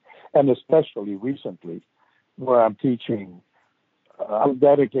teaching, and especially recently, where I'm teaching. I'm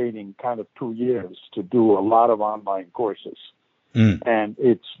dedicating kind of 2 years to do a lot of online courses, and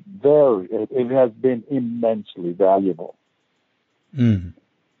it has been immensely valuable. By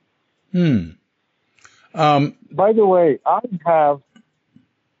the way, I have.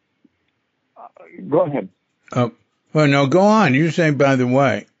 Go ahead. Well, no, go on. You're saying, by the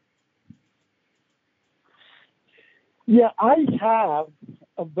way. Yeah, I have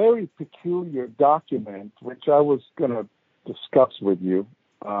a very peculiar document which I was going to discuss with you.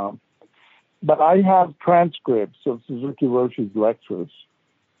 But I have transcripts of Suzuki Roshi's lectures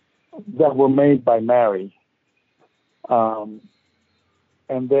that were made by Mary. And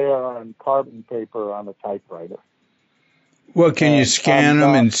they are on carbon paper on a typewriter. Well, can you scan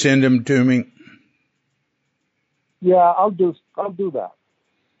them and send them to me? Yeah, I'll do that.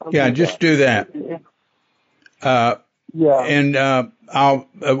 Do that. Yeah. And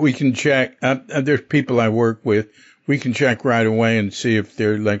we can check. There's people I work with. We can check right away and see if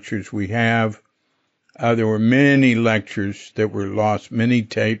there are lectures we have. There were many lectures that were lost. Many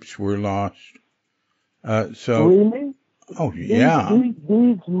tapes were lost. So really? Oh yeah.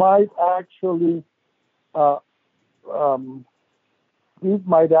 These might actually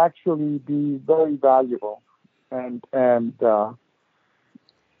be very valuable, and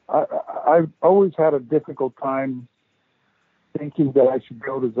I've always had a difficult time thinking that I should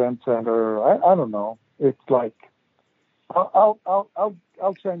go to Zen Center. I don't know. It's like I'll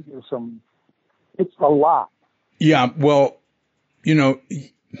send you some. It's a lot. Yeah. Well,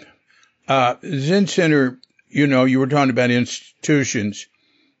 Zen Center. You were talking about institutions.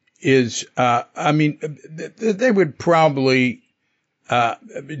 They would probably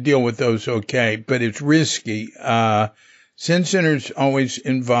deal with those okay, but it's risky. Zen Center's always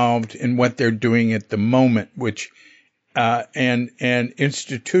involved in what they're doing at the moment, which and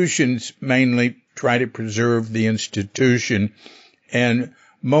institutions mainly try to preserve the institution, and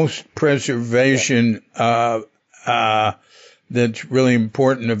most preservation that's really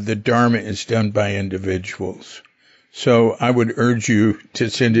important of the Dharma is done by individuals. So I would urge you to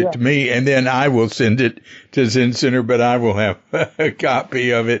send it to me, and then I will send it to Zen Center, but I will have a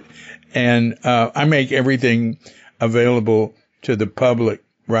copy of it. And I make everything available to the public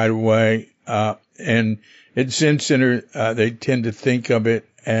right away. And at Zen Center, they tend to think of it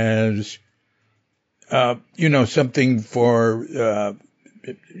as, something for,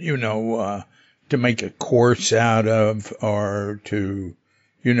 to make a course out of, or to,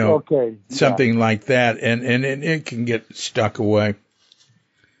 something like that, and it can get stuck away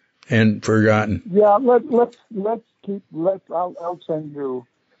and forgotten. Yeah,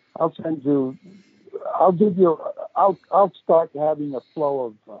 I'll start having a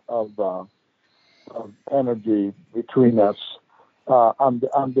flow of energy between us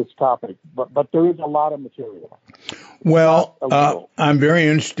on this topic, but there is a lot of material. Well, I'm very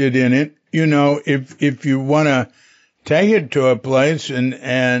interested in it. If you want to take it to a place and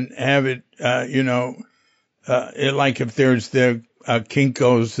have it, like if there's the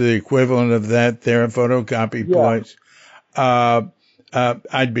Kinko's, the equivalent of that, there, a photocopy place,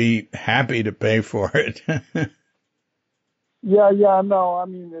 I'd be happy to pay for it. No,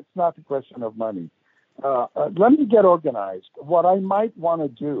 it's not a question of money. Let me get organized. What I might want to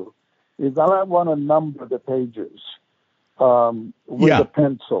do is I might want to number the pages with a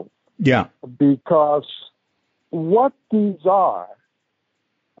pencil. Yeah. Because what these are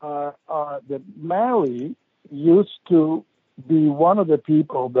that Mary used to be one of the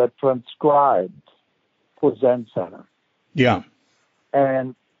people that transcribed for Zen Center. Yeah.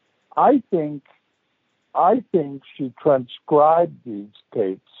 And I think she transcribed these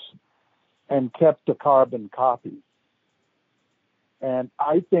tapes and kept a carbon copy. And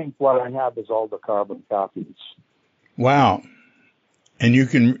I think what I have is all the carbon copies. Wow. And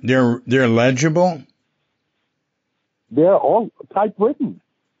they're legible? They're all typewritten.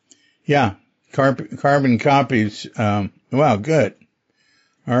 Yeah. Carbon copies. Wow, good.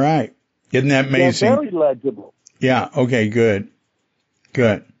 All right. Isn't that amazing? They're very legible. Yeah. Okay, good.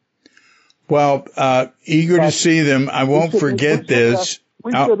 Good. Well, eager to see them. I won't forget this.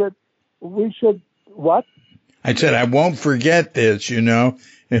 We should, what? I said, I won't forget this,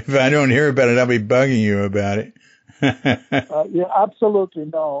 If I don't hear about it, I'll be bugging you about it. Yeah, absolutely.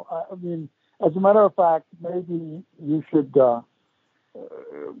 No, as a matter of fact, maybe you should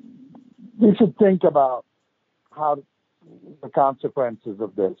think about how the consequences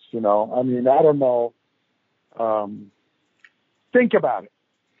of this. I don't know. Think about it,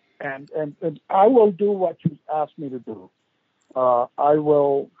 and I will do what you asked me to do. I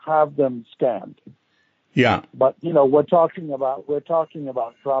will have them scanned. Yeah. But we're talking about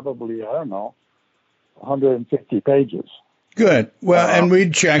probably, I don't know, 150 pages. Good. Well, and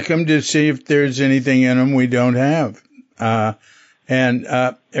we'd check them to see if there's anything in them we don't have.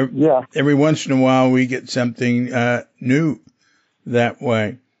 Every once in a while we get something new that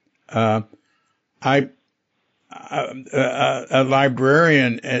way. A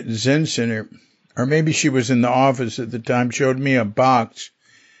librarian at Zen Center, or maybe she was in the office at the time, showed me a box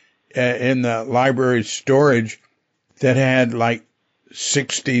in the library storage that had like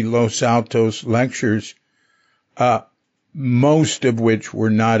 60 Los Altos lectures, most of which were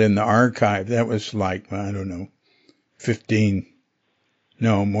not in the archive. That was like, I don't know,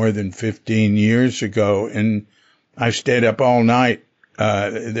 more than 15 years ago. And I stayed up all night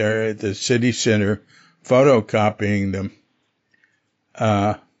there at the city center photocopying them.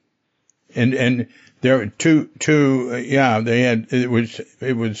 And there were two, they had, it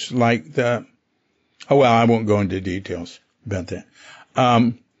was like the, oh, well, I won't go into details about that.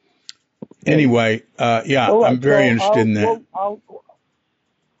 Anyway, right, I'm very interested in that.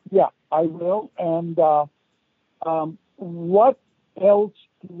 I will. And what else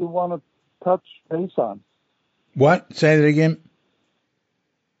do you want to touch base on? What? Say that again.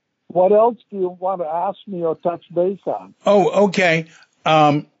 What else do you want to ask me or touch base on? Oh, okay.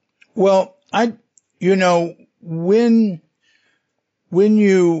 Well, when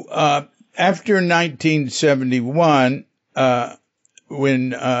you, after 1971,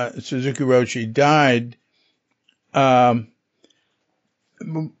 when Suzuki Roshi died, what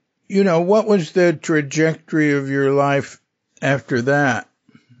was the trajectory of your life after that?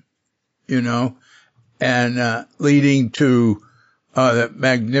 And leading to that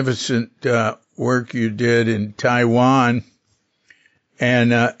magnificent work you did in Taiwan,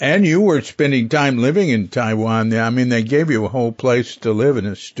 and you were spending time living in Taiwan. I mean, they gave you a whole place to live in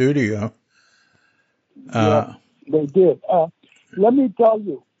a studio. Yeah, they did. Let me tell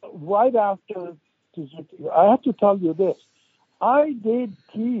you, right after Suzuki, I have to tell you this. I did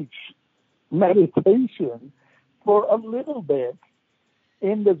teach meditation for a little bit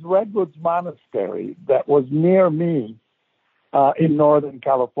in this Redwoods Monastery that was near me in Northern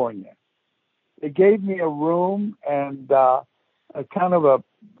California. They gave me a room and this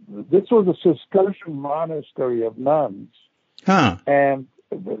was a Cistercian monastery of nuns. Huh. And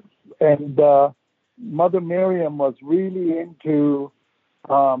Mother Miriam was really into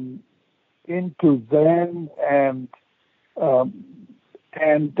Zen, and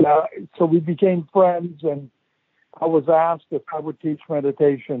so we became friends, and I was asked if I would teach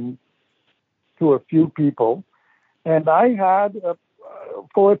meditation to a few people. And I had,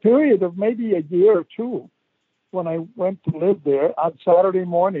 for a period of maybe a year or two, when I went to live there, on Saturday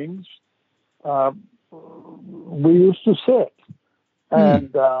mornings, we used to sit.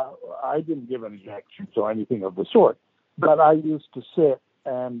 And I didn't give any lectures or anything of the sort, but I used to sit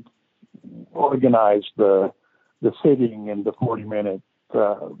and organize the sitting in the 40-minute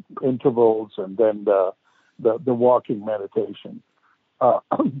intervals, and then the walking meditation.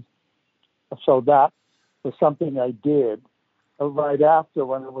 So that was something I did right after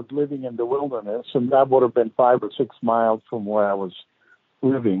when I was living in the wilderness, and that would have been 5 or 6 miles from where I was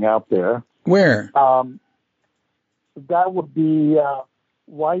living out there. Where? That would be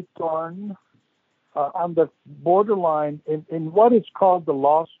Whitethorn, on the borderline in what is called the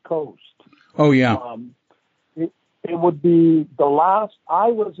Lost Coast. Oh, yeah. It would be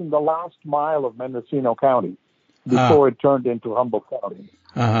I was in the last mile of Mendocino County before it turned into Humboldt County.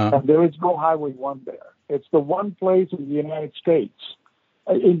 Uh-huh. And there is no Highway 1 there. It's the one place in the United States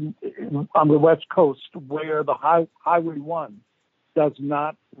on the West Coast where the Highway 1 does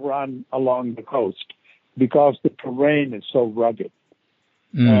not run along the coast because the terrain is so rugged.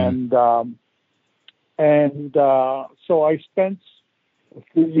 And so I spent a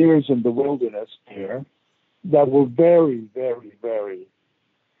few years in the wilderness there that were very, very, very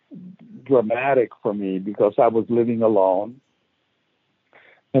dramatic for me because I was living alone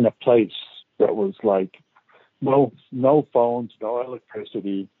in a place that was like no phones, no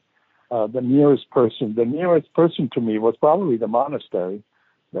electricity. The nearest person to me was probably the monastery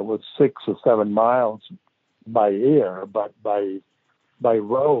that was 6 or 7 miles by air, but by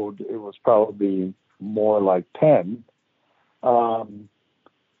road it was probably more like 10.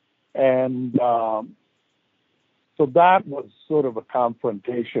 So that was sort of a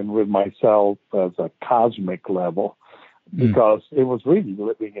confrontation with myself as a cosmic level, because it was really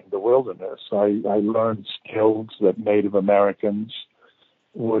living in the wilderness. I learned skills that Native Americans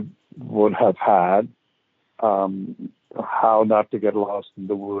would have had, how not to get lost in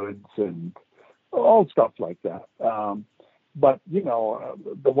the woods and all stuff like that. But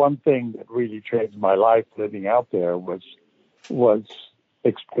the one thing that really changed my life living out there was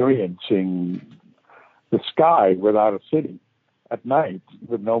experiencing the sky without a city at night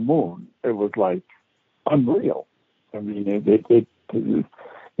with no moon. It was like unreal. I mean, it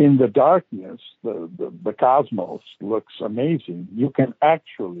in the darkness, the cosmos looks amazing. You can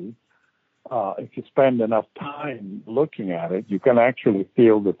actually, if you spend enough time looking at it, you can actually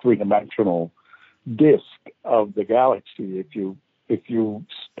feel the three-dimensional disk of the galaxy if you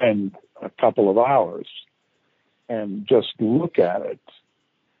spend a couple of hours. and just look at it,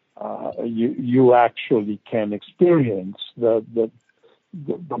 you actually can experience the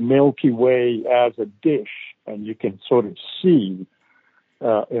Milky Way as a dish, and you can sort of see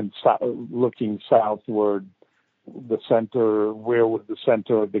looking southward the center. Where would the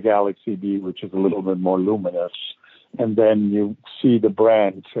center of the galaxy be, which is a little bit more luminous, and then you see the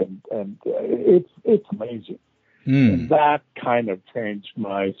branch, and it's amazing. And that kind of changed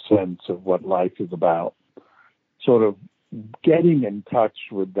my sense of what life is about. Sort of getting in touch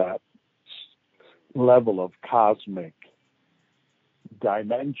with that level of cosmic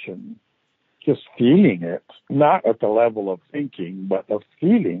dimension, just feeling it, not at the level of thinking, but of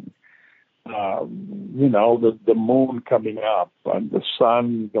feeling. The moon coming up and the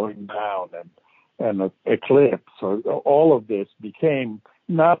sun going down and an eclipse. All of this became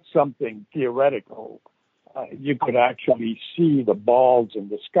not something theoretical. You could actually see the balls in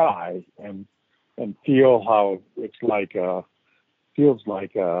the sky and feel how it's like you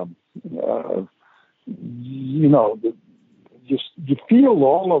feel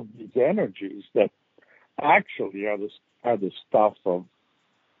all of these energies that actually are the stuff of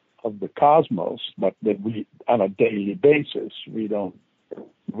the cosmos, but that we on a daily basis we don't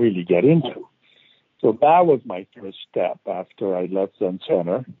really get into. So that was my first step after I left Zen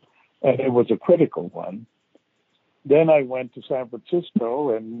Center, and it was a critical one. Then I went to San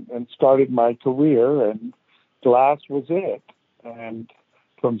Francisco and started my career, and glass was it. And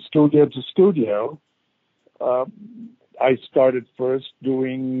from studio to studio, I started first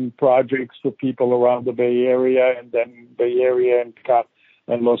doing projects for people around the Bay Area, and then Bay Area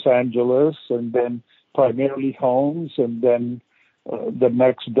and Los Angeles, and then primarily homes. And then the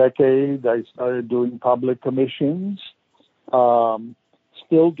next decade, I started doing public commissions,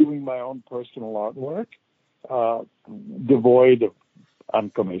 still doing my own personal artwork, devoid of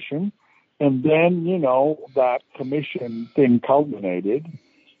uncommission. And then, that commission thing culminated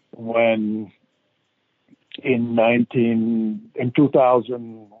when in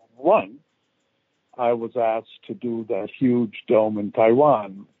 2001, I was asked to do that huge dome in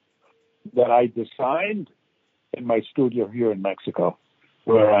Taiwan that I designed in my studio here in Mexico,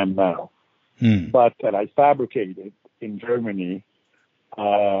 where I'm now, but that I fabricated in Germany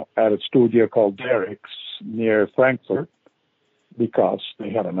at a studio called Derek's near Frankfurt, because they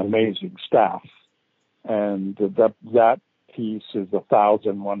had an amazing staff. And that piece is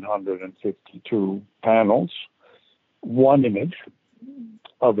 1,152 panels, one image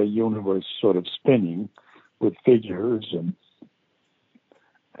of a universe sort of spinning with figures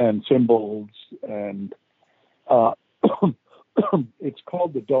and symbols. And it's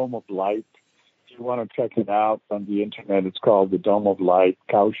called the Dome of Light. If you want to check it out on the internet, it's called the Dome of Light,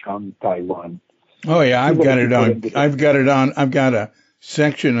 Kaohsiung, Taiwan. Oh yeah, I've got it on. I've got a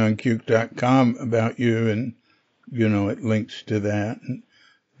section on Cuke.com about you, and it links to that.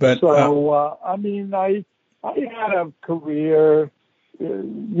 But so I had a career,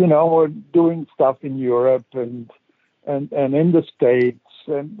 doing stuff in Europe and in the States,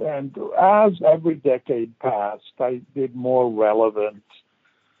 and as every decade passed, I did more relevant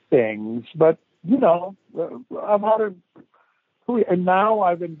things. But I've had and now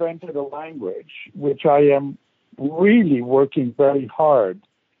I've invented a language which I am really working very hard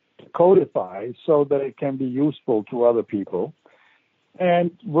to codify so that it can be useful to other people.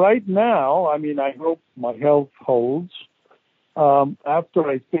 And right now, I hope my health holds. After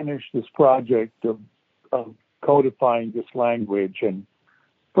I finish this project of codifying this language and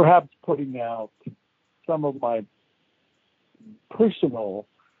perhaps putting out some of my personal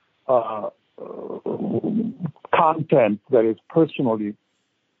content that is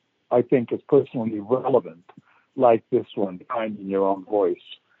I think is personally relevant, like this one, Finding Your Own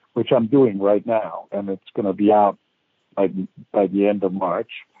Voice, which I'm doing right now, and it's going to be out by the end of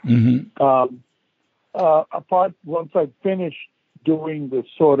March. Mm-hmm. Once I finish doing this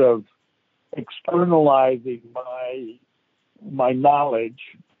sort of externalizing my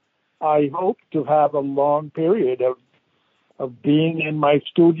knowledge, I hope to have a long period of being in my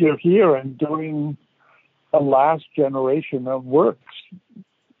studio here and doing a last generation of works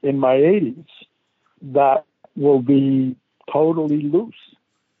in my 80s that will be totally loose,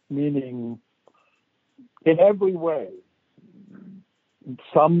 meaning in every way,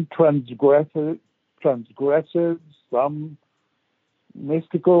 some transgressive, some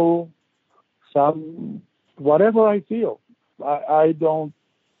mystical, some whatever I feel. I don't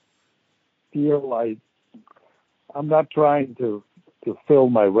feel like I'm not trying to fill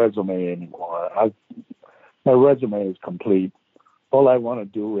my resume anymore. My resume is complete. All I want to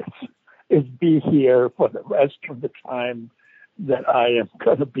do is be here for the rest of the time that I am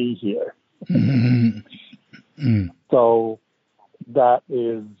going to be here. Mm-hmm. So that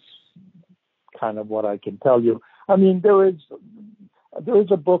is kind of what I can tell you. I mean, there is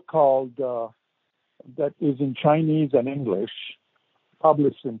a book called that is in Chinese and English,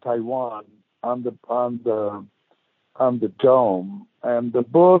 published in Taiwan on the dome, and the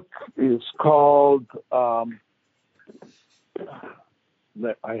book is called. I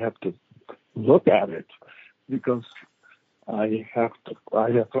have to look at it because I have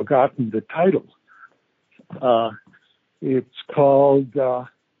forgotten the title. It's called "The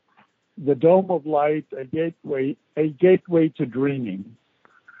Dome of Light: A Gateway to Dreaming."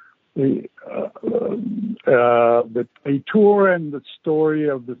 A tour and the story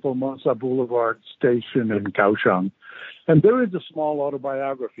of the Formosa Boulevard station in Kaohsiung, and there is a small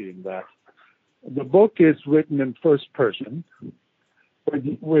autobiography in that. The book is written in first person,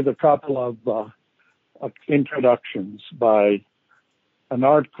 with a couple of introductions by an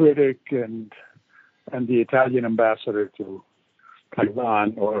art critic and the Italian ambassador to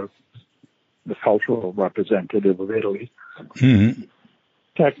Taiwan, or the cultural representative of Italy. Mm-hmm.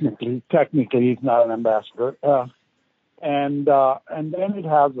 Technically, he's not an ambassador. And then it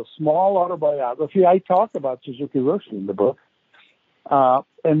has a small autobiography. I talk about Suzuki Roshi in the book.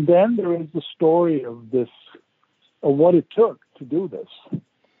 And then there is the story of what it took to do this.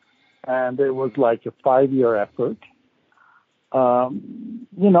 And it was like a 5-year effort.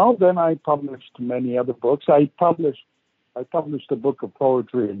 Then I published many other books. I published a book of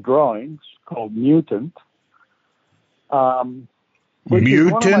poetry and drawings called Mutant. Which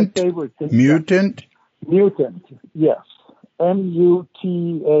is one of my favorite things. Mutant? Mutant, yes.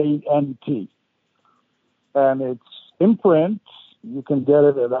 Mutant. And it's in print. You can get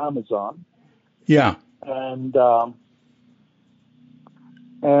it at Amazon. Yeah. And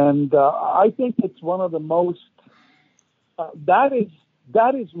I think it's one of the most, that is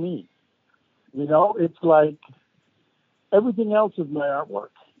me. It's like everything else is my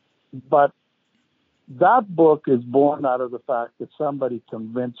artwork. But that book is born out of the fact that somebody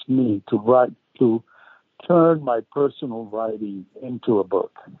convinced me to turn my personal writing into a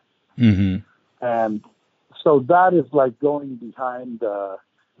book. Mm-hmm. And so that is like going behind the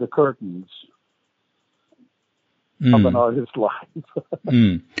curtains of an artist's life.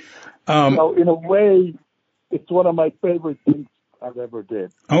 So in a way, it's one of my favorite things I've ever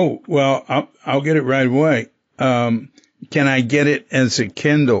did. Oh, well, I'll get it right away. Can I get it as a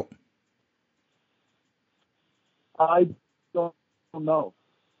Kindle? I don't know.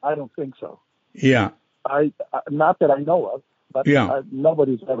 I don't think so. Yeah. I not that I know of, but yeah.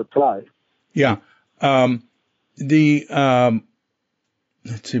 Nobody's ever tried. Yeah. Let's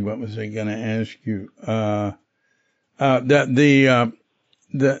see, what was I going to ask you?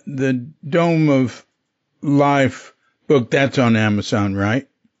 The Dome of Life book, that's on Amazon, right?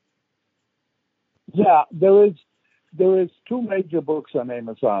 Yeah, there is 2 major books on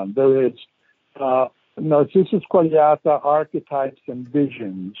Amazon. There is Narcissus Qualiata, Archetypes and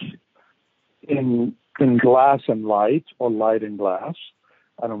Visions in Glass and Light, or Light and Glass.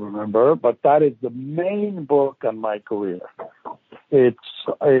 I don't remember, but that is the main book on my career. It's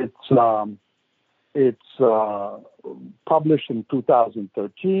published in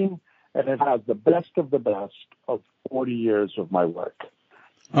 2013, and it has the best of the best of 40 years of my work.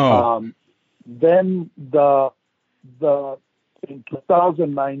 Oh. Then in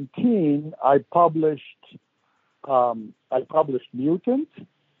 2019, I published Mutant.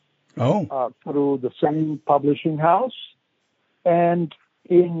 Through the same publishing house, and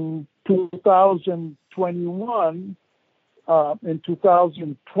in 2021, in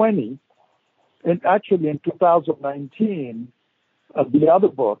 2020, and actually in 2019, the other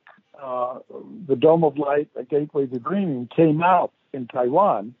book, The Dome of Light: A Gateway to Dreaming, came out in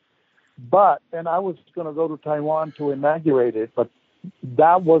Taiwan. And I was going to go to Taiwan to inaugurate it, but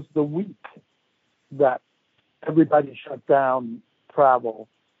that was the week that everybody shut down travel,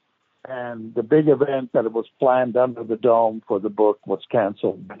 and the big event that was planned under the dome for the book was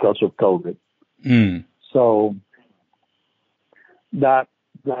canceled because of COVID. So that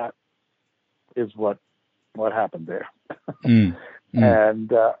is what happened there. And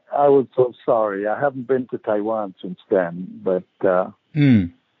I was so sorry. I haven't been to Taiwan since then, but the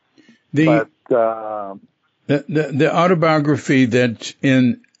autobiography that's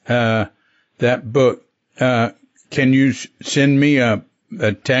in that book, can you send me a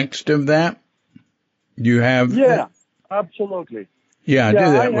text of that? Do you have? Yeah, absolutely. Yeah, do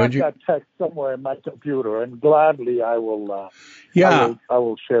that, would you? I have that text somewhere in my computer, and gladly I will. I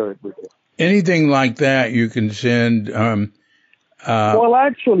will share it with you. Anything like that you can send. Well,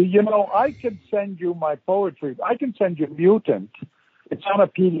 actually, I can send you my poetry. I can send you Mutant. It's on a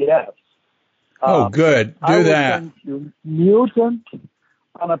PDF. Oh, good. I Do will that. send you Mutant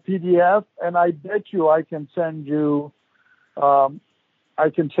on a PDF, and I bet you I can send you my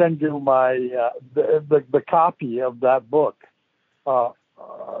the copy of that book of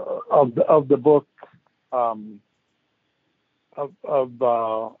the book of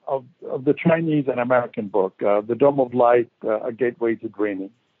the Chinese and American book, The Dome of Light, A Gateway to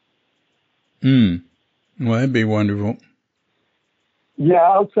Dreaming. Well, that'd be wonderful. Yeah,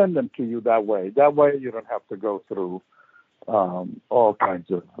 I'll send them to you that way. That way you don't have to go through all kinds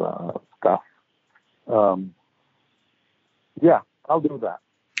of stuff. Yeah, I'll do that.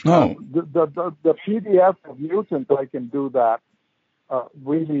 Oh, The PDF of Mutant, I can do that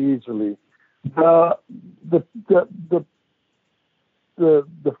really easily. The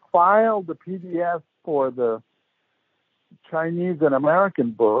file, the PDF for the Chinese and American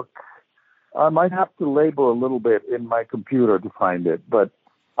book, I might have to labor a little bit in my computer to find it, but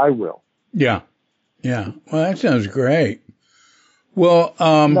I will. yeah. Well, that sounds great. Well,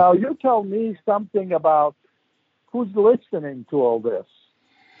 Now you tell me something about who's listening to all this,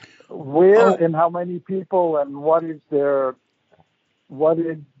 where and how many people, and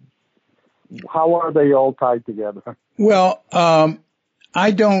how are they all tied together? well,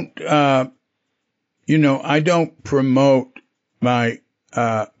 I don't, I don't promote my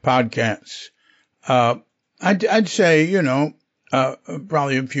podcasts. I'd say,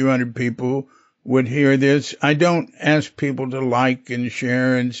 probably a few hundred people would hear this. I don't ask people to like and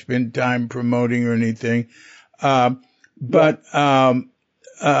share and spend time promoting or anything. But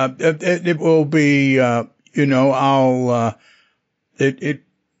it will be, I'll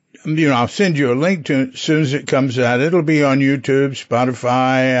send you a link to it as soon as it comes out. It'll be on YouTube,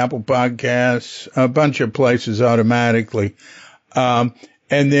 Spotify, Apple Podcasts, a bunch of places automatically. And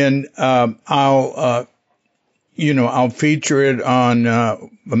then, I'll feature it on,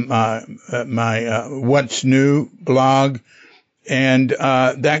 my What's New blog. And,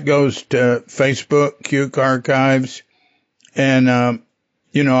 that goes to Facebook, Cuke Archives. And,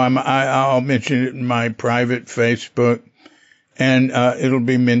 I'll mention it in my private Facebook, and, it'll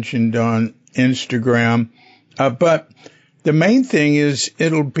be mentioned on Instagram. But the main thing is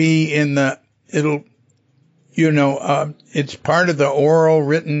it'll be it's part of the oral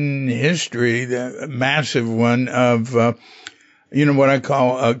written history, the massive one of, what I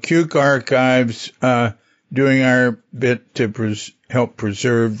call, Cuke Archives, doing our bit to help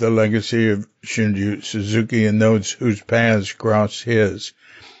preserve the legacy of Shunryu Suzuki and those whose paths cross his.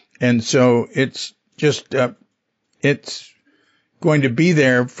 And so it's just, it's going to be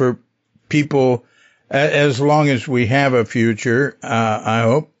there for people as long as we have a future, I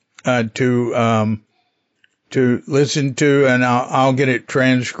hope, to listen to, and I'll get it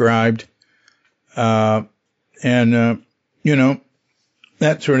transcribed, that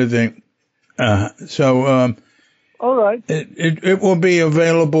sort of thing. All right. It will be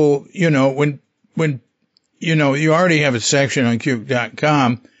available, when, you already have a section on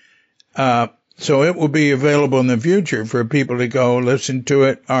Cuke.com. So it will be available in the future for people to go listen to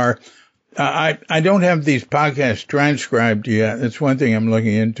it. Or, I don't have these podcasts transcribed yet. That's one thing I'm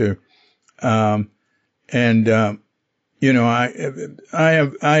looking into. I have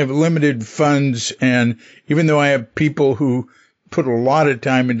limited funds, and even though I have people who put a lot of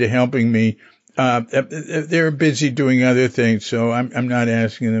time into helping me, they're busy doing other things, so I'm not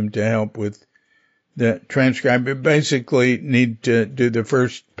asking them to help with the transcribe. We basically need to do the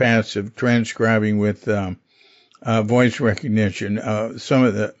first pass of transcribing with voice recognition. Some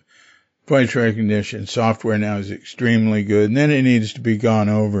of the voice recognition software now is extremely good, and then it needs to be gone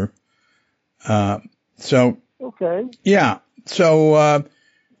over. Okay. Yeah. So,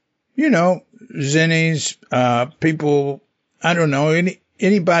 Zinnies, people, I don't know,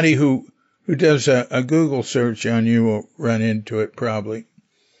 anybody who does a Google search on you will run into it probably.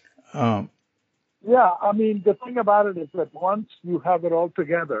 Yeah, I mean, the thing about it is that once you have it all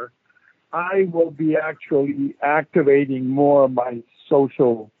together, I will be actually activating more of my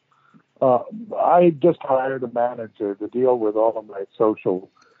social. I just hired a manager to deal with all of my social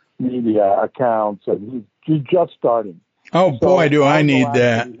media accounts, and he's just starting. Oh, so boy, do I need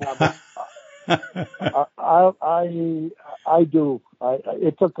that. I do.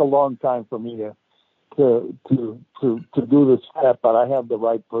 It took a long time for me to do this step, but I have the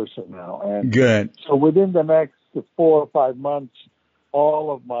right person now. And good. So within the next 4 or 5 months, all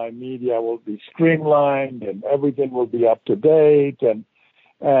of my media will be streamlined and everything will be up to date.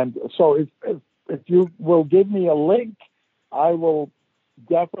 And so if you will give me a link, I will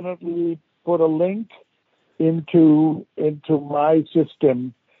definitely put a link into my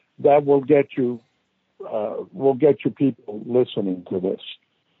system that will get you people listening to this.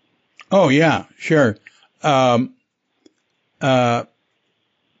 Oh, yeah, sure. Um, yeah.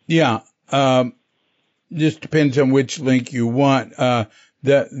 Just depends on which link you want. The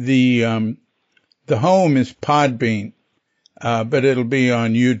home is Podbean, but it'll be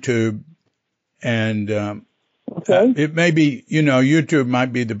on YouTube, and Okay. it may be, YouTube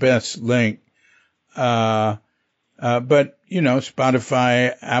might be the best link. But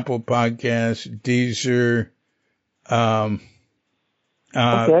Spotify, Apple Podcasts, Deezer,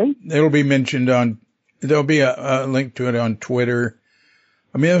 Okay. There'll be a link to it on Twitter.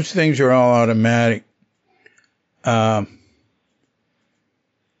 I mean, those things are all automatic. Yeah,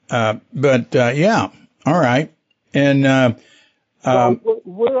 all right. And So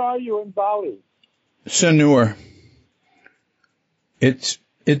where are you in Bali? Sanur. It's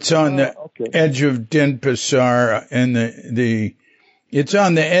on the Okay. edge of Denpasar, and it's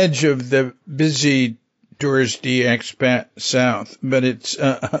on the edge of the busy touristy expat south, but it's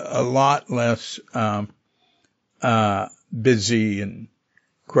a lot less busy and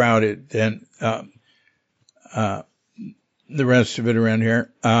crowded than the rest of it around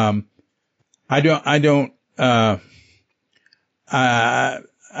here. I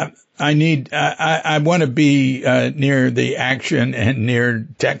want to be near the action and near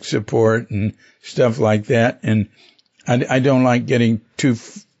tech support and stuff like that. And I don't like getting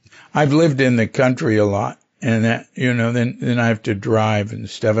I've lived in the country a lot, and that, then I have to drive and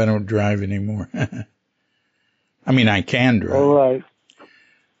stuff. I don't drive anymore. I mean, I can drive. All right.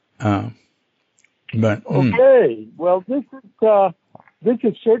 But okay. Well, this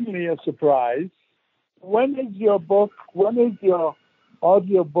is certainly a surprise. When is your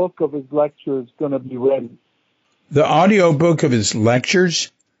audio book of his lectures going to be ready? The audio book of his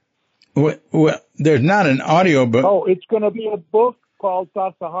lectures? Well, there's not an audio book. Oh, it's going to be a book called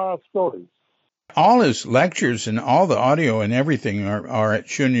Tassajara Stories. All his lectures and all the audio and everything are at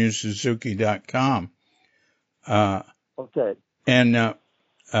shunryusuzuki.com. Okay. And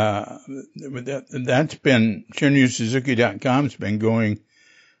that's been shunryusuzuki.com's been going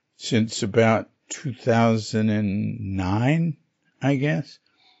since about 2009, I guess.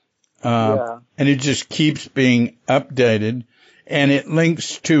 Yeah. And it just keeps being updated, and it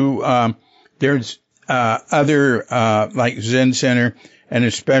links to there's other like Zen Center, and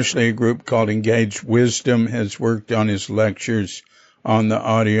especially a group called Engaged Wisdom has worked on his lectures on the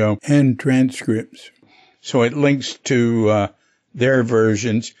audio and transcripts. So it links to their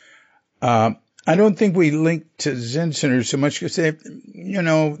versions. I don't think we link to Zen Center so much because they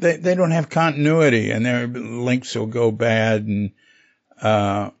don't have continuity, and their links will go bad. And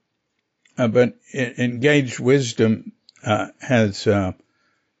but Engaged Wisdom has a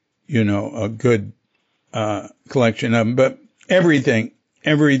good collection of them. But everything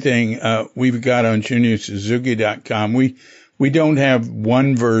we've got on shunryusuzuki.com. We don't have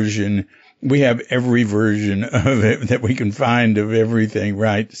one version. We have every version of it that we can find of everything,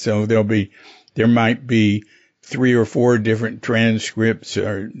 right? So there might be 3 or 4 different transcripts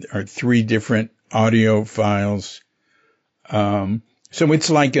or 3 different audio files. So it's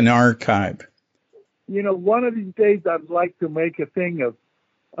like an archive. One of these days I'd like to make a thing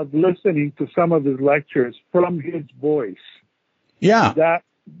of listening to some of his lectures from his voice. Yeah. That,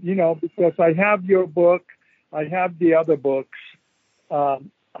 because I have your book, I have the other books, I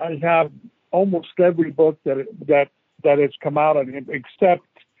have almost every book that has come out on him, except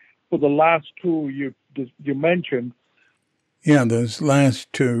for the last 2 you mentioned. Yeah, those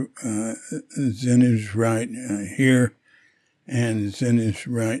last 2, Zen is Right Here and Zen is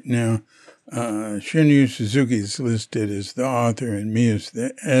Right Now. Shunryu Suzuki is listed as the author and me as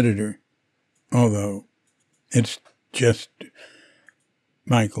the editor, although it's just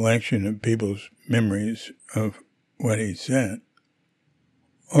my collection of people's memories of what he said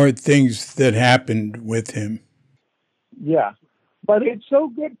or things that happened with him. Yeah, but it's so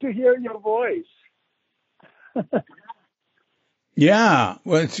good to hear your voice. Yeah,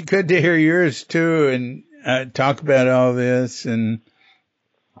 well, it's good to hear yours too, and talk about all this. And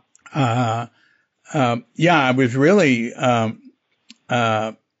I was really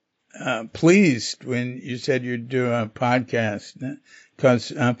pleased when you said you'd do a podcast,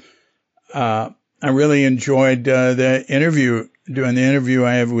 because I really enjoyed doing the interview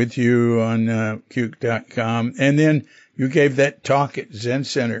I have with you on Cuke.com. And then you gave that talk at Zen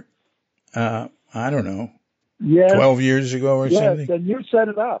Center, I don't know, 12 years ago or something. Yes, and you set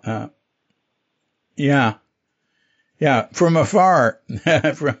it up. Yeah, from afar.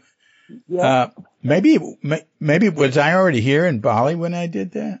 Maybe was I already here in Bali when I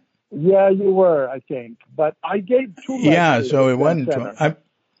did that? Yeah, you were, I think. But I gave 2 lectures. Yeah, so it wasn't.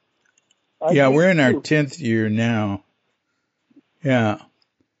 We're in our 10th year now. Yeah.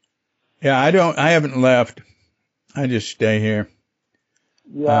 Yeah, I haven't left. I just stay here.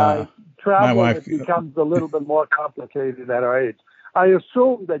 Yeah, My travel, wife, it becomes a little bit more complicated at our age. I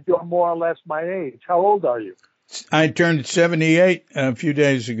assume that you're more or less my age. How old are you? I turned 78 a few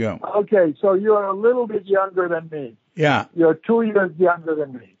days ago. Okay, so you're a little bit younger than me. Yeah. You're 2 years younger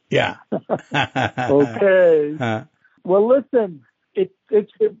than me. Yeah. Okay. Well, listen,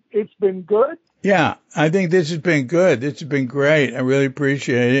 it's been good. Yeah, I think this has been good. This has been great. I really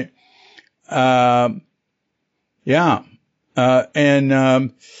appreciate it. Yeah.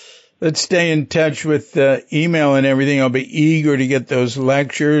 And let's stay in touch with email and everything. I'll be eager to get those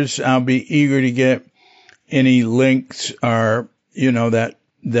lectures. I'll be eager to get any links or, that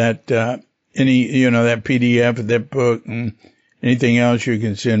PDF of that book and anything else you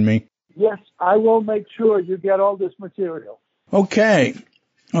can send me. Yes, I will make sure you get all this material. Okay.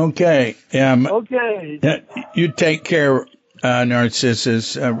 Okay. Okay. You take care,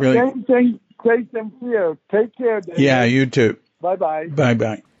 Narcissus. Really. Same thing here. Take care, David. Yeah, you too. Bye-bye.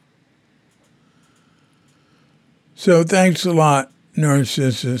 Bye-bye. So thanks a lot,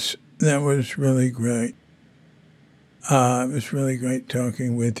 Narcissus. That was really great. It was really great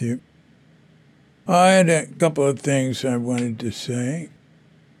talking with you. I had a couple of things I wanted to say.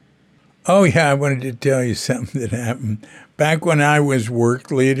 Oh, yeah, I wanted to tell you something that happened. Back when I was work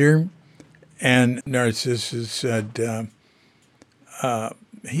leader, and Narcissus said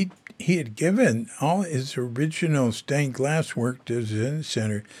he had given all his original stained glass work to Zen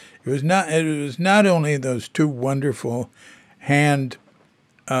Center. It was not only those two wonderful hand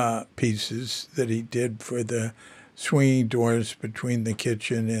pieces that he did for the swinging doors between the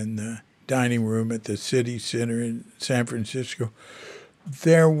kitchen and the dining room at the City Center in San Francisco. I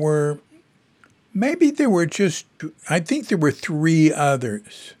think there were three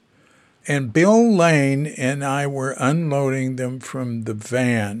others. And Bill Lane and I were unloading them from the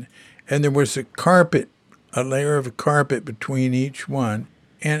van. And there was a layer of carpet between each one.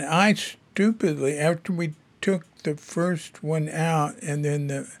 And I stupidly, after we took the first one out and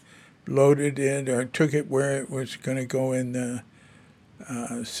then loaded it or took it where it was going to go in the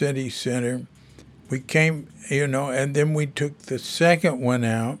City Center, we came, and then we took the second one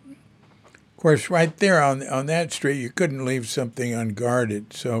out. Of course, right there on that street, you couldn't leave something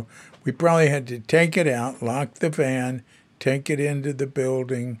unguarded. So we probably had to take it out, lock the van, take it into the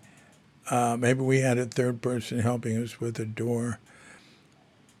building. Maybe we had a third person helping us with the door.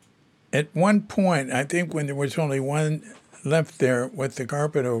 At one point, I think when there was only one left there with the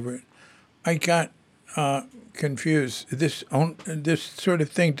carpet over it, I got confused. This sort of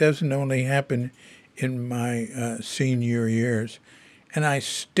thing doesn't only happen in my senior years. And I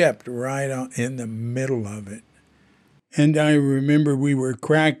stepped right in the middle of it. And I remember we were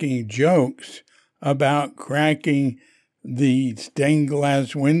cracking jokes about cracking the stained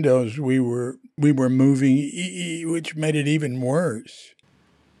glass windows we were moving, which made it even worse.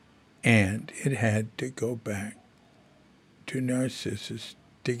 And it had to go back to Narcissus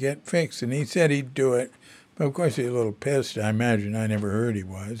to get fixed. And he said he'd do it. But of course, he was a little pissed. I imagine. I never heard he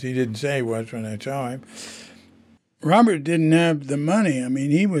was. He didn't say he was when I saw him. Robert didn't have the money. I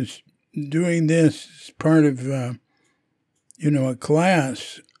mean, he was doing this as part of, a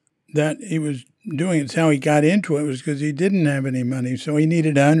class that he was doing. It's how he got into it was because he didn't have any money. So he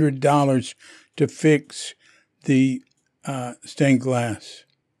needed $100 to fix the stained glass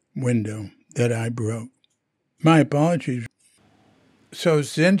window that I broke. My apologies. So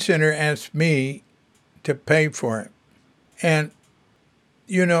Zen Center asked me to pay for it. And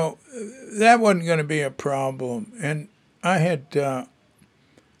that wasn't going to be a problem. And I had,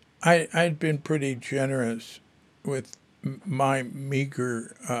 I'd been pretty generous with my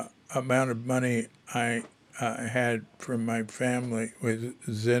meager amount of money I had from my family with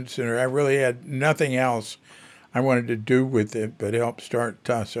Zen Center. I really had nothing else I wanted to do with it but help start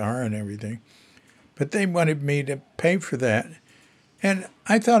Tassajara and everything. But they wanted me to pay for that. And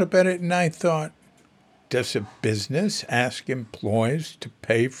I thought about it and I thought, does a business ask employees to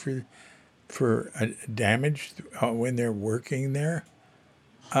pay for damage when they're working there?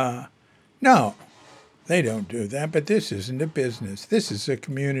 No, they don't do that. But this isn't a business. This is a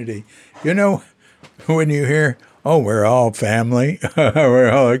community. When you hear, oh, we're all family, we're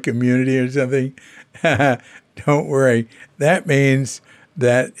all a community or something, don't worry. That means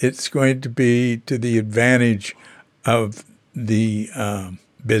that it's going to be to the advantage of the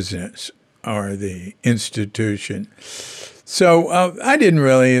business or the institution. So I didn't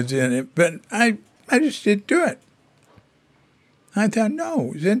really in it, but I just didn't do it. I thought,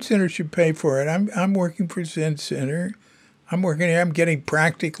 no, Zen Center should pay for it. I'm working for Zen Center. I'm working here. I'm getting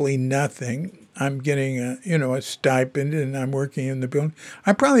practically nothing. I'm getting a stipend, and I'm working in the building.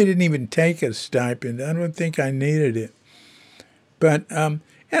 I probably didn't even take a stipend. I don't think I needed it. But and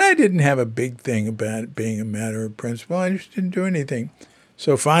I didn't have a big thing about it being a matter of principle. I just didn't do anything.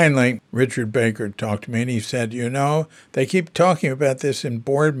 So finally, Richard Baker talked to me, and he said, they keep talking about this in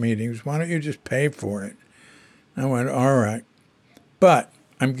board meetings. Why don't you just pay for it? I went, all right. But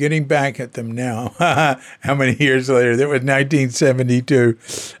I'm getting back at them now. How many years later? That was 1972.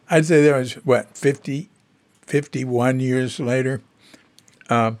 I'd say that was, 51 years later?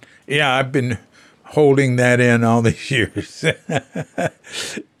 Yeah, I've been holding that in all these years.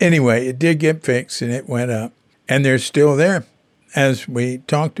 Anyway, it did get fixed, and it went up. And they're still there, as we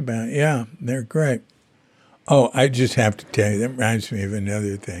talked about. Yeah, they're great. Oh, I just have to tell you, that reminds me of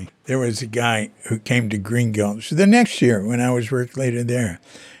another thing. There was a guy who came to Green Gulch the next year when I was work leader there.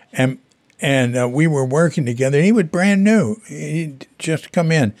 And we were working together. He was brand new. He'd just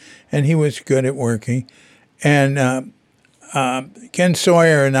come in, and he was good at working. And Ken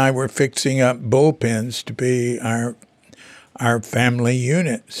Sawyer and I were fixing up bullpens to be our family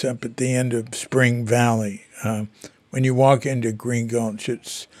units up at the end of Spring Valley. When you walk into Green Gulch,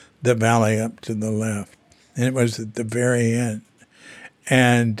 it's the valley up to the left. And it was at the very end.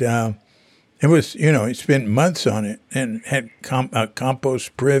 And it was, he spent months on it and had a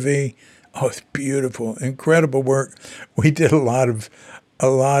compost privy. Oh, it's beautiful, incredible work. We did we spent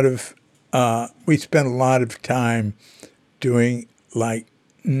a lot of time doing like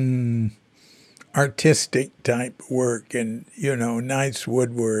artistic type work and, nice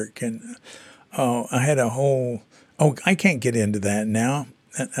woodwork. And, I had I can't get into that now.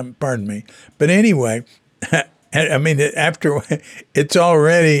 Pardon me. But anyway, I mean, it's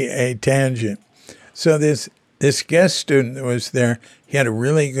already a tangent. So this guest student that was there, he had a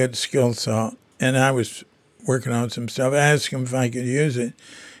really good skill saw, and I was working on some stuff. I asked him if I could use it,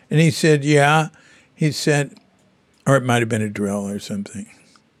 and he said, yeah. He said, or it might have been a drill or something.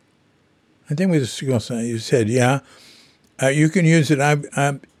 I think it was a skill saw. He said, yeah, you can use it. I've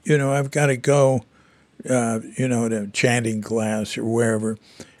got to go, to chanting class or wherever.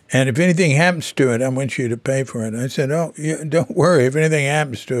 And if anything happens to it, I want you to pay for it. I said, oh, don't worry. If anything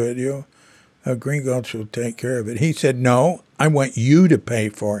happens to it, Green Gulch will take care of it. He said, no, I want you to pay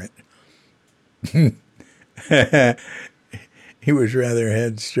for it. He was rather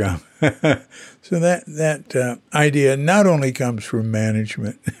headstrong. So that idea not only comes from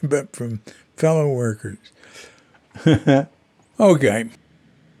management, but from fellow workers. Okay.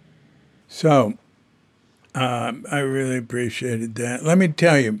 So I really appreciated that. Let me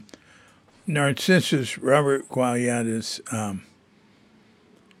tell you, Narcissus Robert Guayada's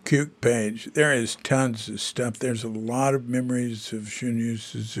Cuke page, there is tons of stuff. There's a lot of memories of Shunryu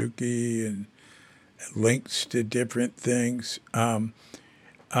Suzuki and links to different things.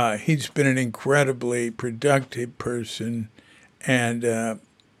 He's been an incredibly productive person, and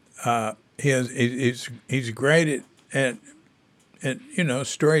he's great at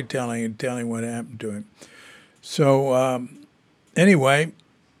storytelling and telling what happened to him. So anyway,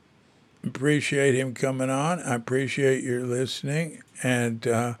 appreciate him coming on. I appreciate your listening.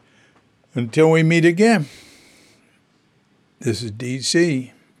 And until we meet again, this is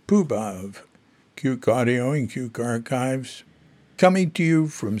DC Poobah of Cuke Audio and Cuke Archives, coming to you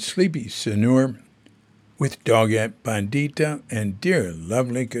from sleepy Sanur with Doggett Bandita and dear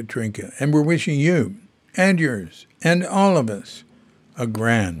lovely Katrinka. And we're wishing you and yours and all of us a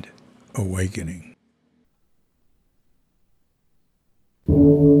grand awakening.